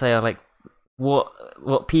audiobooks, I'd say, are like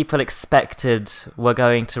what people expected were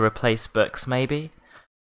going to replace books, maybe.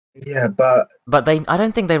 Yeah, but I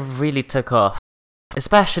don't think they really took off.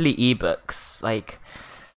 especially ebooks. Like,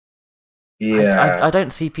 Yeah, I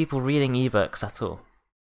don't see people reading ebooks at all.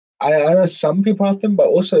 I know some people have them, but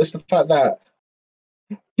also it's the fact that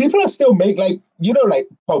people are still like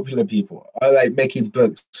popular people are like making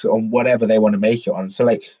books on whatever they want to make it on. So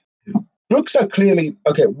like books are clearly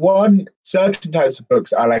okay. One, certain types of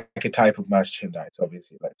books are like a type of merchandise,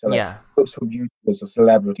 obviously. Like so, like books from YouTubers or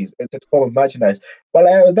celebrities, it's a form of merchandise. But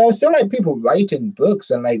there are still like people writing books,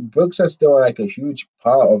 and like books are still like a huge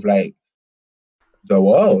part of like the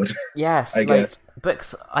world. Yes, I guess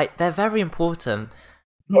books, they're very important.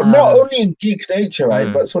 Not only in geek nature,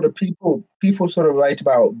 right, but sort of people sort of write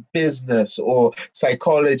about business or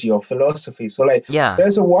psychology or philosophy. So like,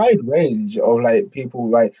 there's a wide range of like people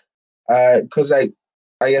write. Because like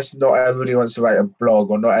I guess not everybody wants to write a blog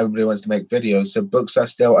or not everybody wants to make videos, so books are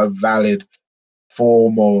still a valid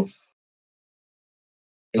form of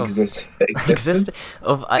existence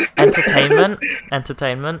of entertainment.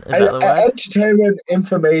 Entertainment, is that the word? Entertainment,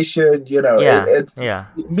 information. It's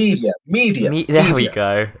media. There we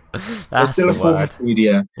go. That's still the a form word. of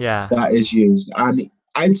media that is used, and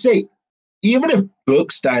I'd say even if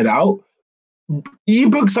books died out,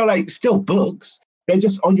 ebooks are like still books. They're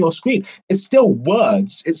just on your screen. It's still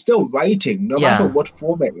words. It's still writing, no matter what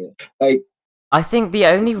format it is. Like, I think the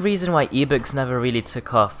only reason why ebooks never really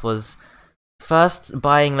took off was first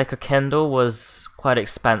buying like a Kindle was quite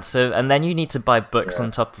expensive, and then you need to buy books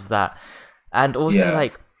on top of that, and also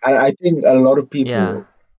like. And I think a lot of people,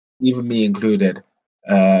 even me included,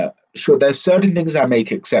 sure, there's certain things I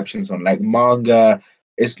make exceptions on, like manga.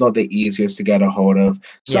 It's not the easiest to get a hold of.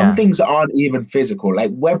 Some things aren't even physical,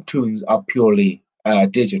 like webtoons are purely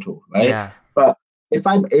digital, right? Yeah. But if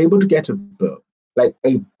I'm able to get a book, like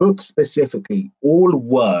a book specifically, all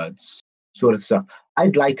words sort of stuff,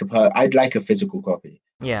 I'd like a physical copy.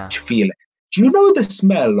 Yeah. To feel it. Do you know the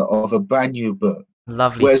smell of a brand new book?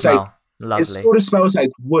 Lovely smell. Like, it sort of smells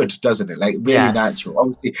like wood, doesn't it? Like really natural.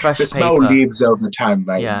 Obviously, fresh the smell paper. leaves over time,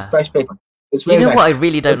 right? Fresh paper. It's Do you really know nice. what I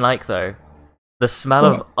really don't like though? The smell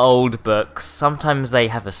of old books. Sometimes they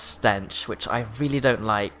have a stench, which I really don't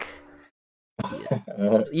like.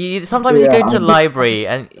 Sometimes you go to the library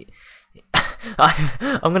and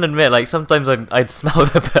I'm gonna admit, like sometimes I'd smell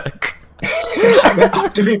the book.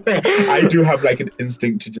 To be fair, I do have like an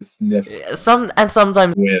instinct to just sniff.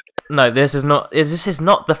 Sometimes weird. No, this is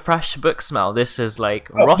not the fresh book smell. This is like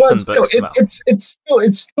rotten book smell.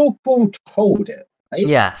 It's still cool to hold it. Right?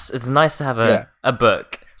 Yes, it's nice to have a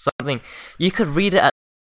book. Something you could read it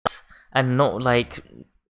and not like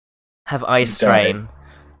have eye strain.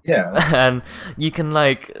 Yeah. And you can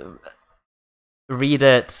like read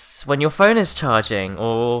it when your phone is charging,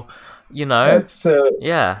 or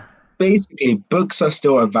basically, books are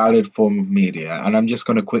still a valid form of media, and I'm just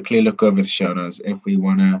going to quickly look over the show notes if we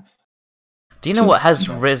want to. Do you know what has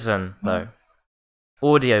risen though?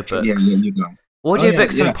 Audiobooks. Yeah, you go.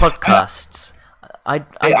 Audiobooks and podcasts.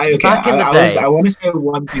 Back in the day, I want to say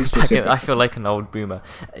one thing specific. I feel like an old boomer.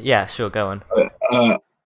 Yeah, sure, go on.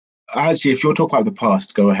 Actually, if you're talking about the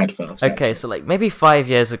past, go ahead first. Okay, so like maybe 5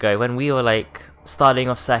 years ago, when we were like starting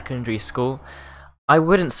off secondary school, I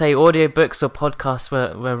wouldn't say audiobooks or podcasts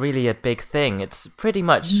were really a big thing. It's pretty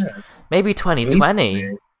much maybe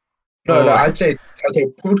 2020. No, I'd say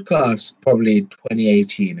podcasts probably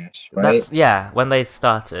 2018ish, right? That's when they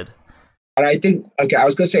started. And I think I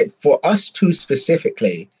was gonna say for us two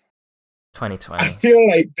specifically, 2020. I feel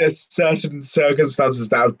like there's certain circumstances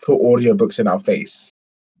that have put audiobooks in our face,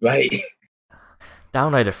 right?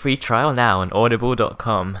 Download a free trial now on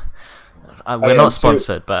audible.com. We're not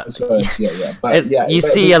sponsored, but you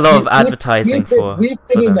see a lot of advertising for. We've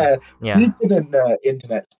been in the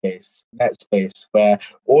internet space, net space, where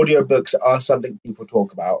audiobooks are something people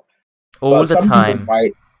talk about all the time. People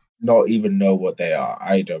might not even know what they are.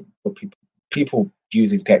 I don't. But people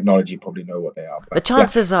using technology probably know what they are. But the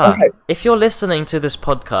chances are, if you're listening to this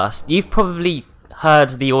podcast, you've probably heard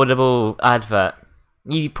the Audible advert.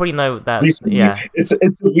 You probably know that. Recently, it's a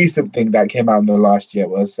recent thing that came out in the last year.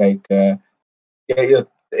 Was like,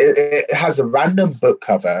 it has a random book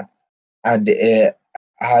cover, and it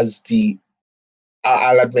has the.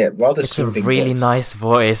 I'll admit, rather it's a really nice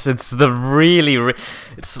voice. It's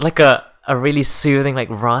it's like a really soothing, like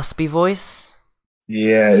raspy voice.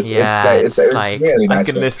 Yeah, it's really nice. I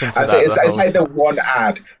can listen to that. It's like the one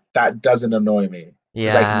ad that doesn't annoy me. Yeah,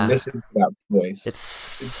 it's like listen to that voice. It's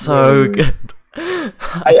so really good.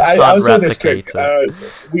 I was this quick.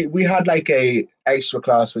 We had like a extra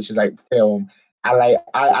class which is like film, and like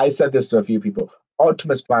I said this to a few people.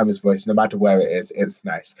 Optimus Prime's voice, no matter where it is, it's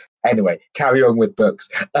nice. Anyway, carry on with books.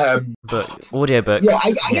 But audiobooks. Yeah,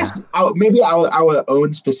 I guess maybe our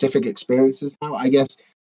own specific experiences now. I guess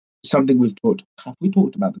something have we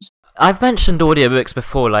talked about this? I've mentioned audiobooks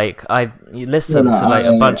before, like I listened to like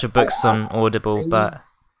a bunch of books on Audible, but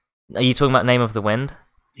are you talking about Name of the Wind?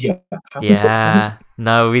 Yeah.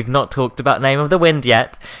 No, we've not talked about Name of the Wind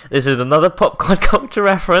yet. This is another popcorn culture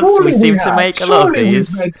reference. We seem to make a lot of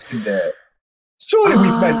these. Surely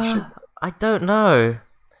we've mentioned it. I don't know.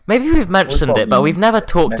 Maybe we've mentioned it, but we've never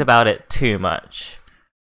talked about it too much.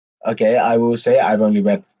 Okay, I will say I've only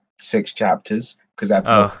read 6 chapters because I've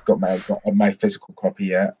not got my physical copy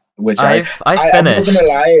yet. Which I finished. I'm not gonna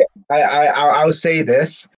lie. I'll say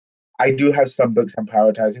this. I do have some books I'm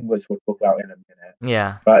prioritizing, which we'll talk about in a minute.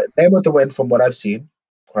 Yeah. But Name of the Wind, from what I've seen,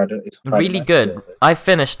 it's quite really good. I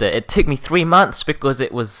finished it. It took me 3 months because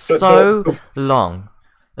it was so long.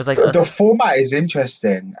 It was like the format is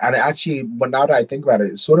interesting, and it actually, now that I think about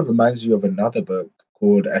it, it sort of reminds me of another book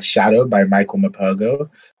called A Shadow by Michael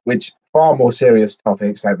Morpurgo, which far more serious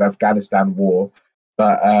topics like the Afghanistan war.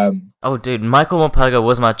 But oh, dude, Michael Morpurgo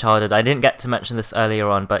was my childhood. I didn't get to mention this earlier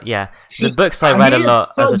on, but yeah, the books I read a lot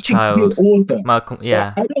as a child. Malcolm,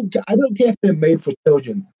 yeah. I don't care if they're made for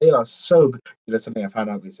children. They are so good. That's something I found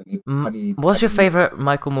out recently. What's your favorite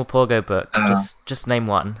Michael Morpurgo book? Just name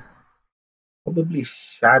one. Probably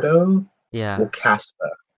Shadow. Yeah. Or Casper.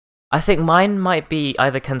 I think mine might be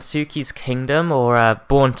either Kensuke's Kingdom or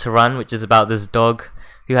Born to Run, which is about this dog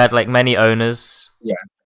who had like many owners. Yeah.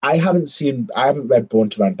 I haven't read Born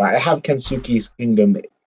to Run, but I have Kensuke's Kingdom.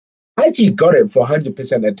 I actually got it for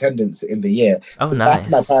 100% attendance in the year. Oh, nice. Back in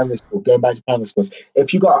my primary school, going back to primary schools,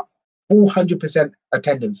 if you got 400%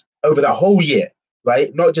 attendance over the whole year,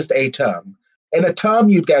 right? Not just a term. In a term,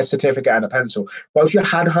 you'd get a certificate and a pencil. But if you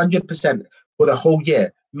had 100% for the whole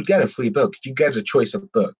year, you'd get a free book. You get a choice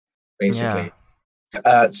of book, basically.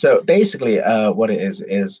 Yeah. So basically, what it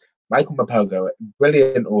is Michael Morpurgo,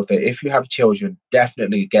 brilliant author. If you have children,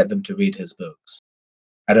 definitely get them to read his books.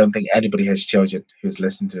 I don't think anybody has children who's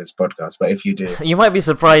listened to this podcast, but if you do... You might be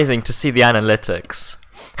surprising to see the analytics.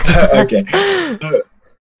 Okay.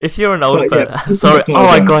 If you're an old person... Sorry, oh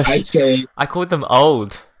my gosh. I called them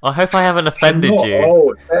old. I hope I haven't offended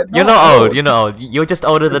you. You're not old. You're not old. You're just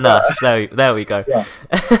older than us. There we go. Yeah.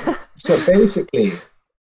 So basically...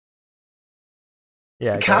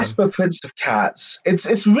 Yeah, Casper, Prince of Cats.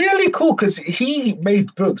 It's really cool because he made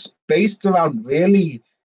books based around really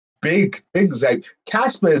big things. Like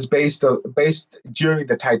Casper is based during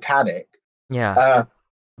the Titanic. Yeah.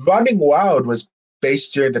 Running Wild was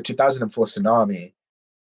based during the 2004 tsunami.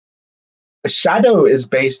 Shadow is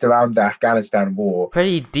based around the Afghanistan war.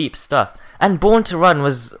 Pretty deep stuff. And Born to Run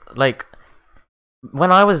was like,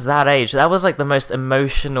 when I was that age, that was like the most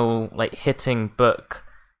emotional, like hitting book.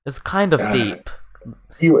 It's kind of deep.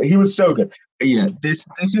 He was so good. Yeah, this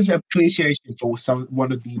is appreciation for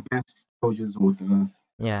one of the best children's authors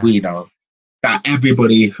we know. That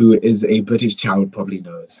everybody who is a British child probably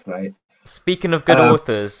knows, right? Speaking of good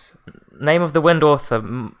authors, Name of the Wind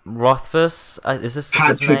author Rothfuss, is this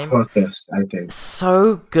his name? Patrick Rothfuss, I think.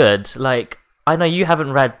 So good. Like, I know you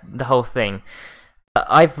haven't read the whole thing.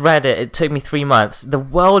 I've read it. It took me 3 months. The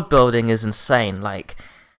world building is insane. Like,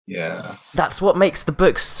 yeah, that's what makes the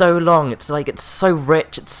book so long. It's like it's so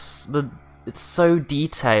rich. It's so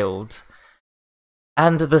detailed,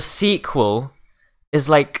 and the sequel is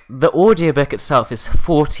like the audiobook itself is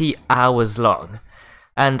 40 hours long,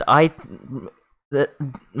 and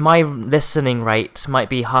my listening rate might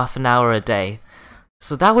be half an hour a day,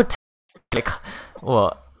 so that would take like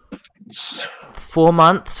what 4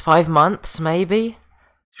 months, 5 months, maybe.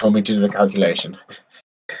 You want me to do the calculation?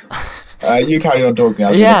 You carry on talking.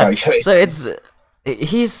 So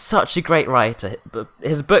he's such a great writer.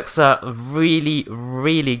 His books are really,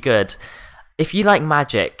 really good. If you like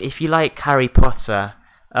magic, if you like Harry Potter,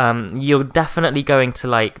 you're definitely going to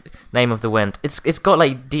like Name of the Wind. It's got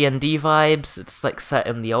like D&D vibes. It's like set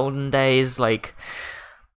in the olden days. Like,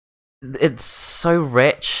 it's so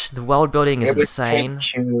rich. The world building is insane.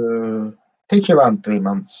 Take you around 3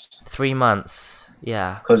 months. 3 months,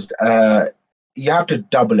 yeah. Because you have to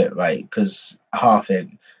double it, right? Because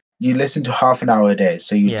you listen to half an hour a day,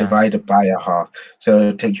 so you divide it by a half. So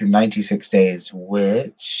it'll take you 96 days,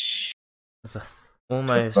 which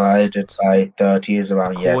almost divided by 30 is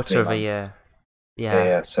around quarter of a year.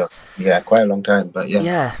 Yeah. So quite a long time, but yeah.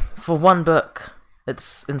 Yeah, for one book,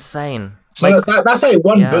 it's insane. So like, that's like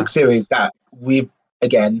one book series that we've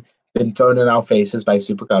again been thrown in our faces by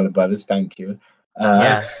Super Carlin Brothers. Thank you.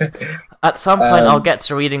 Yes. At some point, I'll get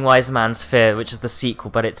to reading Wise Man's Fear, which is the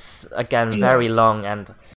sequel, but it's again very long,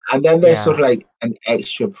 and And then there's sort of like an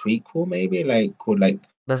extra prequel, maybe like called like.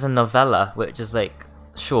 There's a novella which is like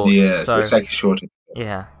short. Yeah, so it's like short.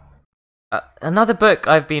 Yeah. Another book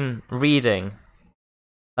I've been reading,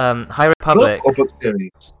 High Republic. Book or book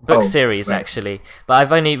series? Book series, right. Actually,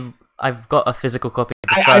 but I've got a physical copy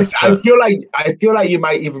of the first book. I feel like you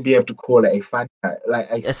might even be able to call it a franchise.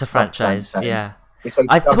 It's a franchise, yeah.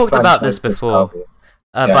 I've talked about this before,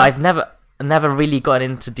 but I've never really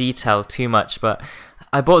gotten into detail too much. But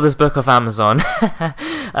I bought this book off Amazon.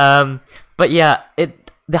 But yeah,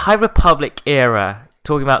 the High Republic era,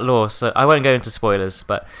 talking about lore, so I won't go into spoilers,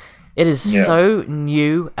 but it is so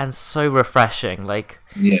new and so refreshing. Like,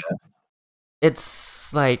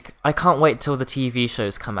 it's like I can't wait till the TV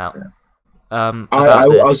shows come out.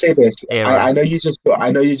 I'll say this. I know you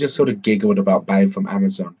just sort of giggled about buying from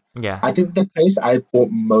Amazon. Yeah, I think the place I bought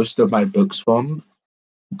most of my books from,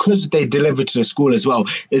 because they deliver to the school as well,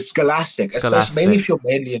 is Scholastic. Especially maybe if you're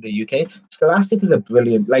mainly in the UK, Scholastic is a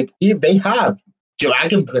brilliant. Like they have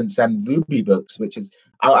Dragon Prince and Ruby books, which is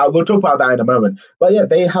I will talk about that in a moment. But yeah,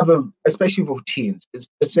 they have especially for teens. It's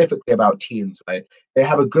specifically about teens. Right? They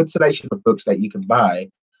have a good selection of books that you can buy,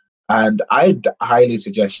 and I'd highly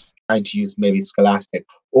suggest trying to use maybe Scholastic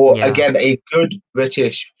or again a good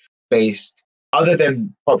British-based. Other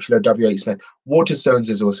than popular W.H. Smith, Waterstones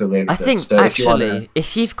is also really good. I think so actually,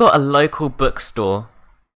 if you've got a local bookstore,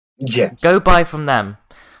 yes, go buy from them.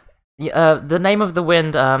 The Name of the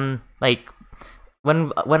Wind, like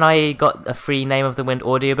when I got a free Name of the Wind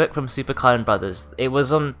audiobook from Super Carlin Brothers, it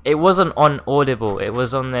wasn't on Audible. It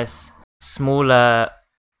was on this smaller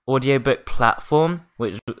audiobook platform,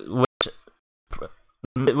 which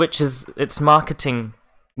is its marketing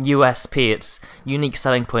USP, its unique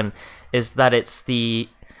selling point is that it's the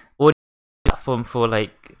audio platform for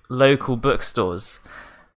like local bookstores.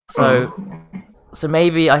 So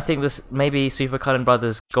maybe I think maybe Super Carlin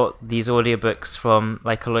Brothers got these audiobooks from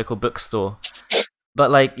like a local bookstore.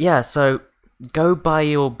 But like so go buy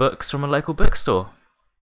your books from a local bookstore.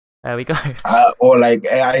 There we go. Or like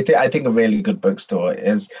I think a really good bookstore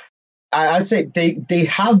is I'd say they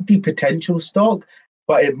have the potential stock,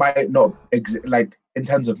 but it might not like in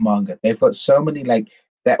terms of manga. They've got so many like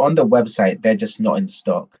they're on the website. They're just not in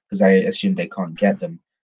stock because I assume they can't get them.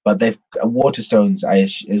 But they've Waterstones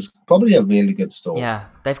is probably a really good store. Yeah,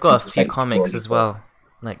 they've got a few comics as well,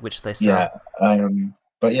 like which they sell. Yeah,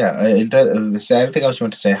 but yeah, is there anything else you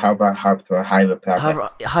want to say? How about High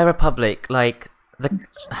Republic? High Republic, like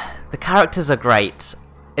the characters are great.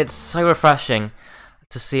 It's so refreshing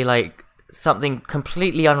to see like something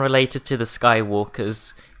completely unrelated to the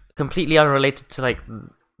Skywalkers, completely unrelated to like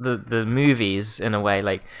the movies in a way.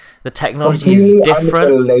 Like the technology is different,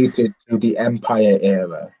 unrelated to the Empire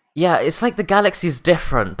era. Yeah, it's like the galaxy's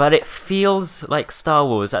different, but it feels like Star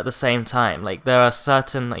Wars at the same time. Like there are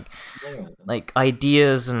certain like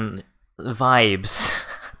ideas and vibes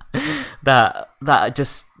that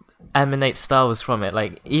just emanate Star Wars from it.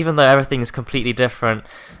 Like even though everything is completely different,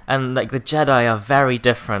 and like the Jedi are very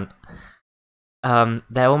different,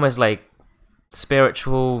 they're almost like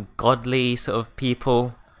spiritual, godly sort of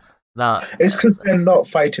people. That it's because they're not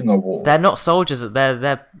fighting a war. They're not soldiers. They're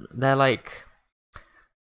like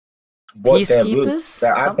peacekeepers.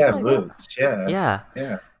 They're at their roots. Yeah.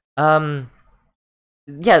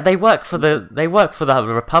 Yeah, they work for the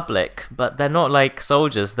Republic, but they're not like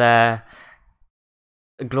soldiers. They're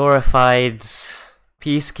glorified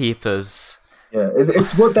peacekeepers. Yeah,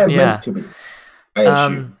 it's what they're meant to be. I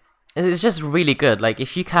assume. It's just really good. Like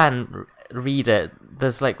if you can read it,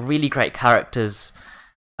 there's like really great characters.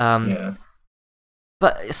 But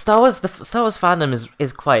Star Wars fandom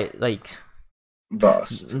is quite like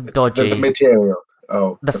vast, dodgy. The material.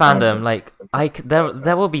 The fandom. Like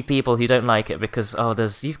there will be people who don't like it because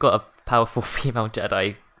you've got a powerful female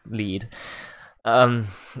Jedi lead. There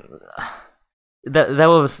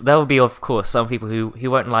will be of course some people who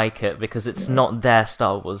won't like it because it's not their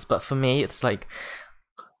Star Wars. But for me, it's like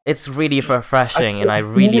it's really refreshing, and I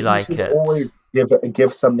really like it. Always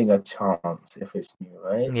give something a chance if it's new,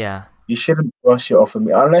 right? Yeah. You shouldn't brush it off of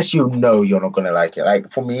me unless you know you're not gonna like it. Like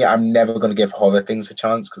for me, I'm never gonna give horror things a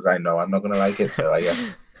chance because I know I'm not gonna like it. So I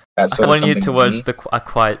guess that's. I want you to watch A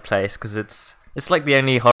Quiet Place because it's like the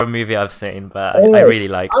only horror movie I've seen, but I really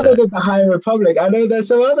liked it. Other than the High Republic, I know there's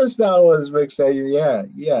some other Star Wars books. So yeah,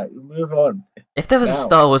 move on. If there was a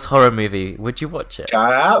Star Wars horror movie, would you watch it?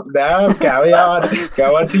 Shut up! No, carry on.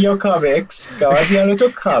 Go on to your comics. Go on to your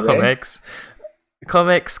little comics.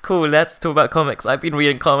 Comics, cool. Let's talk about comics. I've been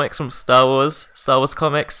reading comics from Star Wars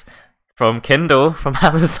comics from Kindle, from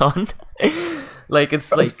Amazon. Like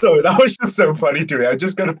it's I'm like sorry, that was just so funny to me. I'm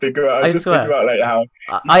just gonna think about. I swear. Like how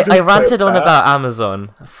I ranted on about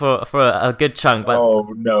Amazon for a good chunk, but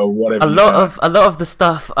oh no, what have a you lot done? of the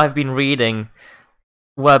stuff I've been reading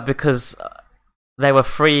were because they were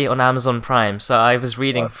free on Amazon Prime. So I was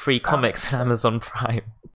reading free comics on Amazon Prime.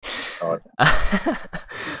 God.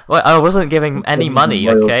 Well, I wasn't giving any money.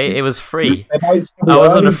 Okay, it was free. They might I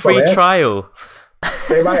was on a free trial.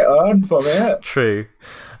 They might earn from it. True.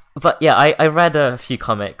 But yeah, I read a few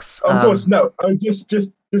comics. Of course, no. This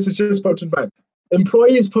is just bottom line.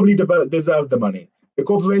 Employees probably deserve the money. The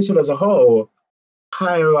corporation as a whole,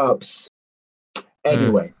 higher ups.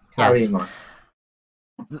 Anyway, carrying on.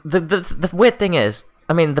 The weird thing is,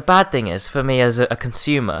 I mean, the bad thing is for me as a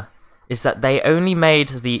consumer is that they only made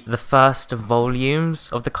the first volumes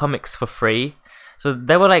of the comics for free. So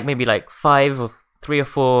there were like maybe like 3 or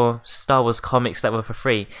 4 Star Wars comics that were for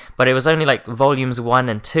free, but it was only like volumes 1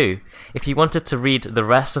 and 2. If you wanted to read the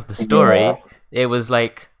rest of the story, it was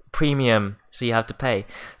like premium, so you have to pay.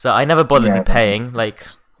 So I never bothered paying. Like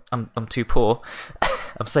I'm too poor.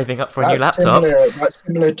 I'm saving up for a new laptop. That's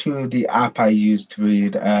similar to the app I used to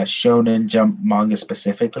read Shonen Jump manga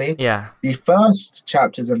specifically. Yeah. The first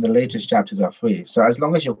chapters and the latest chapters are free, so as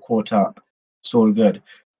long as you're caught up, it's all good.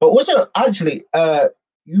 But also, actually, I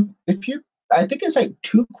think it's like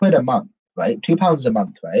 £2 a month, right? £2 a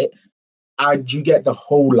month, right? And you get the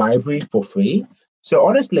whole library for free. So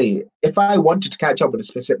honestly, if I wanted to catch up with a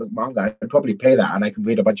specific manga, I'd probably pay that, and I can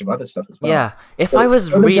read a bunch of other stuff as well. Yeah, if I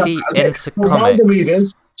was really into comics, manga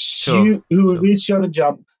readers who read Shonen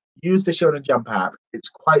Jump, use the Shonen Jump app. It's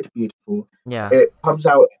quite beautiful. Yeah, it comes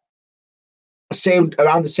out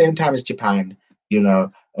around the same time as Japan,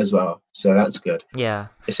 as well. So that's good. Yeah,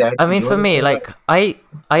 I mean, for me, like I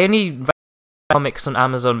only read comics on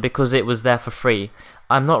Amazon because it was there for free.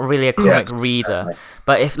 I'm not really a comic reader,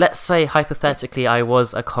 but if, let's say, hypothetically, I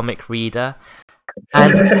was a comic reader,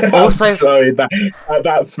 and also sorry,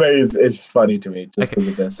 that phrase is funny to me just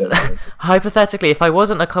because of this. Hypothetically, if I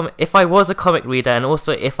was a comic reader, and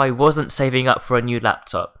also if I wasn't saving up for a new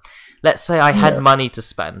laptop, let's say I had money to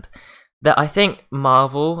spend, that I think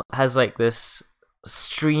Marvel has like this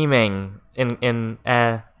streaming in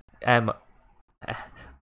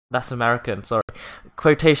that's American, sorry,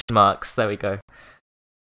 quotation marks. There we go.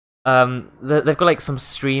 They've got like some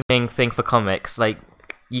streaming thing for comics, like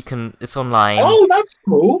it's online. Oh, that's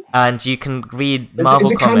cool. And you can read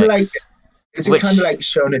Marvel comics. Is it kind of like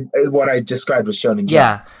Shonen, what I described was Shonen Jump?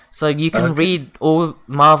 Yeah, so you can read all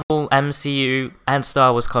Marvel, MCU, and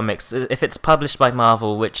Star Wars comics if it's published by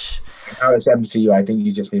Marvel, which... Now it's MCU, I think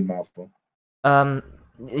you just mean Marvel.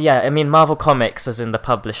 Yeah, I mean Marvel Comics as in the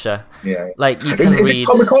publisher. Yeah. Like, you can read... Is it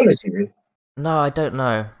Comixology? No, I don't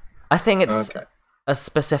know. I think it's a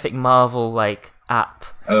specific Marvel, like, app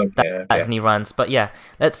that Disney runs. But yeah,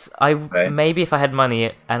 maybe if I had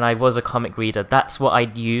money and I was a comic reader, that's what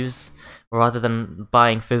I'd use rather than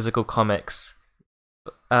buying physical comics.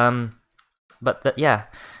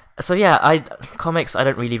 So yeah, comics, I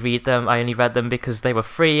don't really read them. I only read them because they were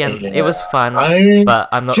free and it was fun. But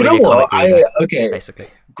I'm not really a comic reader. Basically,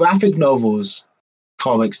 graphic novels,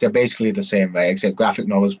 comics, they're basically the same, right? Except graphic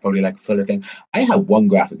novels probably like a fuller thing. I have one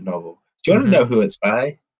graphic novel. Do you want to know who it's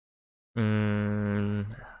by?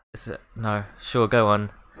 Is it? No, sure, go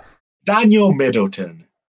on. Daniel Middleton.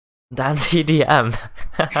 Dan TDM.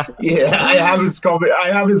 Yeah, I have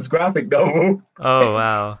his graphic novel. Oh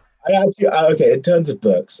wow. In terms of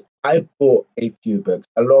books, I've bought a few books.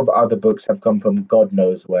 A lot of other books have come from God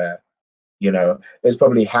knows where. There's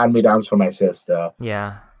probably hand-me-downs from my sister.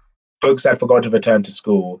 Yeah. Books I forgot to return to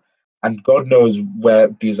school. And God knows where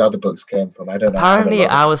these other books came from. I don't know. Apparently,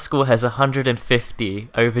 our school has 150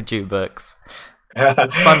 overdue books.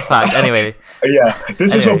 Fun fact, anyway. Yeah,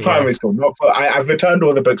 this is from primary school. Not for. I've returned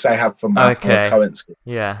all the books I have from my current school.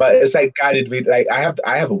 Yeah, but it's like guided read. Like I have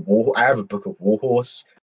a book of Warhorse.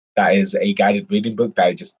 That is a guided reading book that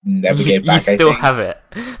I just never gave back. You still have it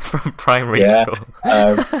from primary school.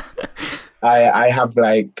 I have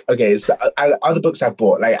other books I've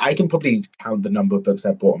bought. Like I can probably count the number of books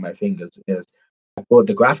I've bought on my fingers. I bought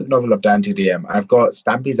the graphic novel of Dan TDM. I've got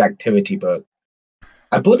Stampy's activity book.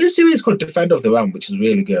 I bought this series called Defender of the Realm, which is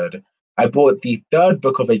really good. I bought the third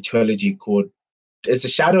book of a trilogy it's a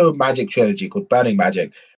Shadow Magic trilogy called Burning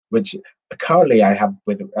Magic, which currently I have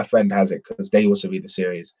with a friend has it because they also read the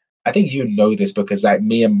series. I think you know this because like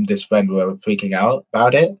me and this friend were freaking out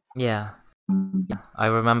about it. Yeah. I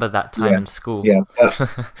remember that time in school. Yeah.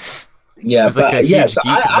 Yes.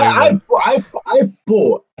 I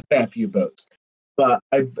bought a fair few books, but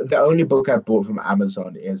the only book I bought from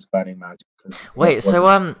Amazon is Burning Magic. Wait, so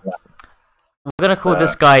we're gonna call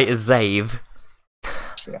this guy Zave.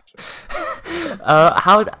 Precisely.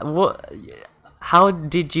 How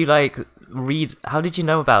did you like read? How did you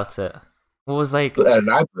know about it? What was like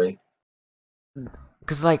library?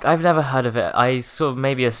 Because like I've never heard of it. I sort of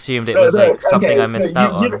maybe assumed it was like something I missed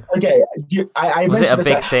out on. I was it a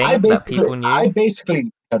big thing that people knew? I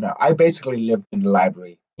basically lived in the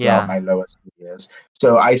library throughout my lower school years.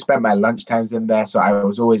 So I spent my lunch times in there. So I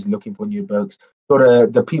was always looking for new books. Sort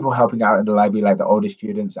of the people helping out in the library, like the older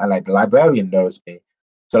students, and like the librarian knows me.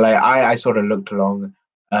 So like I sort of looked along.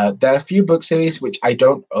 There are a few book series which I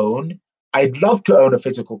don't own. I'd love to own a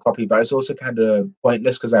physical copy, but it's also kind of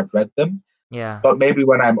pointless because I've read them. Yeah. But maybe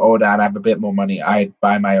when I'm older and I have a bit more money, I'd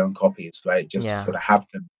buy my own copies, right? Just to sort of have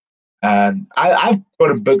them. And I've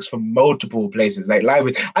gotten books from multiple places, like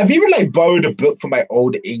libraries. I've even like borrowed a book from my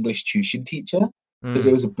old English tuition teacher because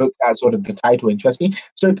it was a book that sort of the title interests me.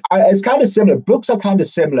 So it's kind of similar. Books are kind of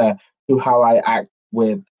similar to how I act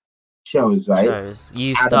with shows, right? Shows.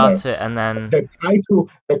 You start it and then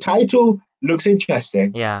the title looks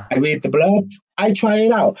interesting. Yeah. I read the blurb. I try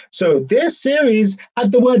it out. So this series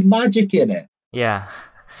had the word magic in it. Yeah.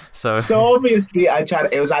 So obviously I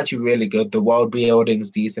tried. It was actually really good. The world building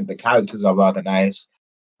is decent. The characters are rather nice.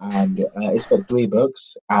 And it's got 3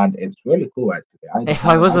 books, and it's really cool actually. If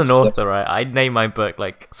I was an author, right, I'd name my book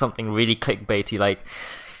like something really clickbaity, like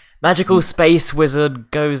magical space wizard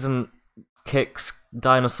goes and kicks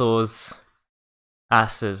dinosaurs'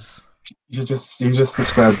 asses. You just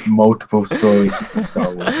described multiple stories from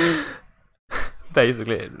Star Wars.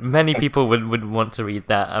 Basically, many people would want to read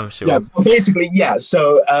that, I'm sure. Yeah, basically, yeah.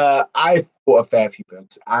 So I've bought a fair few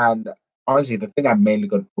books, and honestly, the thing I'm mainly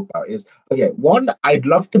going to talk about is, okay, one, I'd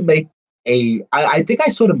love to make I think I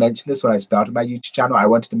sort of mentioned this when I started my YouTube channel. I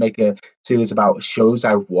wanted to make a series about shows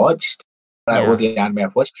I've watched, or the anime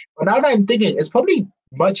I've watched. But now that I'm thinking, it's probably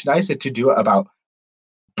much nicer to do it about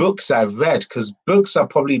books I've read, because books are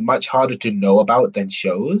probably much harder to know about than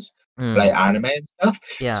shows. Like anime and stuff.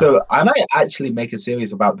 Yeah. So I might actually make a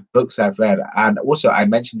series about the books I've read. And also I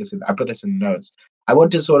mentioned this, I put this in the notes. I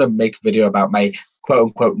want to sort of make a video about my quote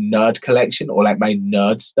unquote nerd collection, or like my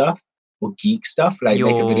nerd stuff or geek stuff. Like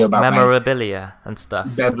your make a video about memorabilia and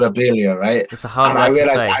stuff. Memorabilia, right? It's a hard word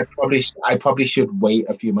to say. I probably should wait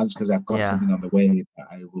a few months because I've got something on the way that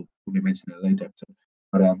I will probably mention in a later episode.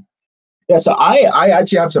 But so I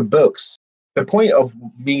actually have some books. The point of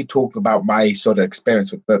me talking about my sort of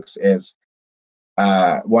experience with books is,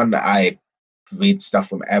 one, I read stuff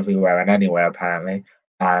from everywhere and anywhere apparently,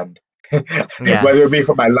 and whether it be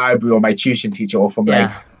from my library or my tuition teacher or from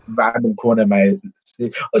like random corner of my.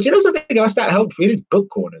 Oh, do you know something else that helped? Reading book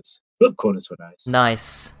corners. Book corners were nice.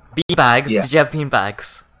 Nice. Bean bags. Yeah. Did you have bean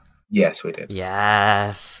bags? Yes, we did.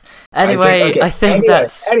 Yes. Anyway, I think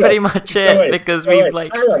that's pretty much it because we've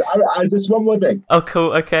like. Hang on, I just one more thing. Oh,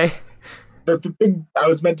 cool. Okay. The thing I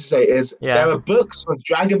was meant to say is there are books with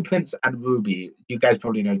Dragon Prince and Ruby. You guys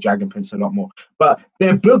probably know Dragon Prince a lot more. But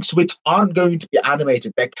they're books which aren't going to be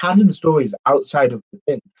animated. They're canon stories outside of the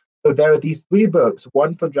thing. So there are these 3 books,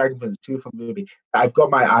 1 from Dragon Prince, 2 from Ruby, that I've got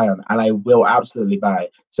my eye on and I will absolutely buy.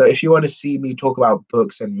 So if you want to see me talk about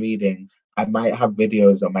books and reading, I might have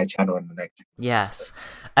videos on my channel in the next. Yes.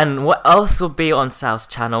 And what else will be on Sal's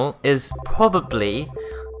channel is probably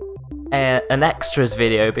an extras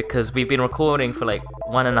video, because we've been recording for like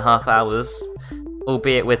 1.5 hours,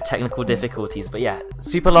 albeit with technical difficulties. But yeah,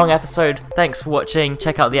 super long episode. Thanks for watching.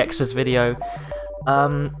 Check out the extras video.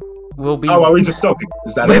 We'll be. Oh, are we just stopping?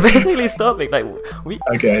 Is that We're basically stopping. Like we.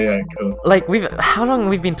 Okay, yeah, cool. Like how long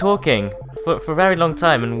we've been talking for a very long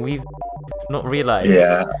time, and we've not realized.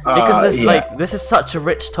 Yeah. Because this is such a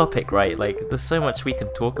rich topic, right? Like there's so much we can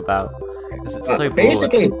talk about. Because it's so broad.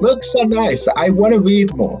 Basically, books are nice. I want to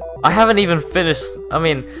read more. I haven't even finished. I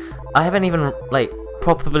mean, I haven't even like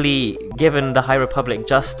properly given the High Republic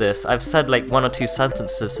justice. I've said like 1 or 2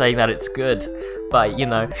 sentences saying that it's good, but you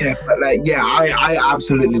know. Yeah, but like, I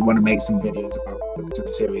absolutely want to make some videos about the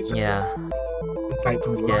series. Yeah. It's like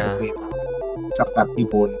some stuff that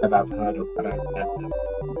people would never have heard of, but I've heard of.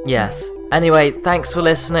 Yes. Anyway, thanks for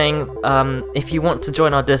listening. If you want to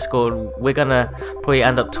join our Discord, we're gonna probably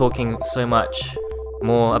end up talking so much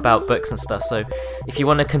more about books and stuff. So if you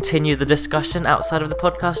want to continue the discussion outside of the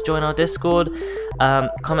podcast, join our Discord.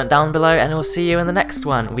 Comment down below, and we'll see you in the next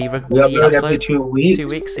one. We upload every 2 weeks. 2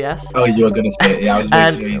 weeks, yes. Oh, you were gonna say it. Yeah, I was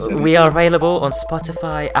and we are available on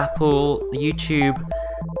Spotify, Apple, YouTube.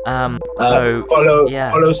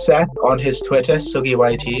 Follow Seth on his Twitter,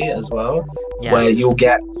 SuggyYT, as well, where you'll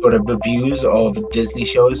get sort of reviews of Disney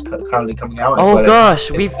shows currently coming out. Oh gosh,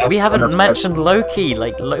 we haven't mentioned Loki.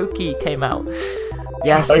 Like Loki came out.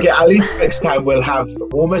 Yes. Okay, at least next time we'll have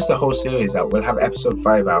almost a whole series out. We'll have episode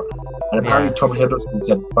 5 out. And apparently Yes. Tom Hiddleston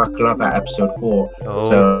said buckle up at episode 4.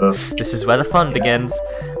 Oh, So this is where the fun begins.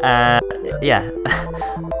 Yeah.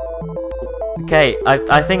 Okay,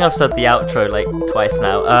 I think I've said the outro like twice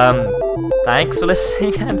now. Thanks for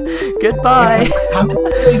listening and goodbye.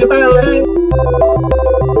 goodbye.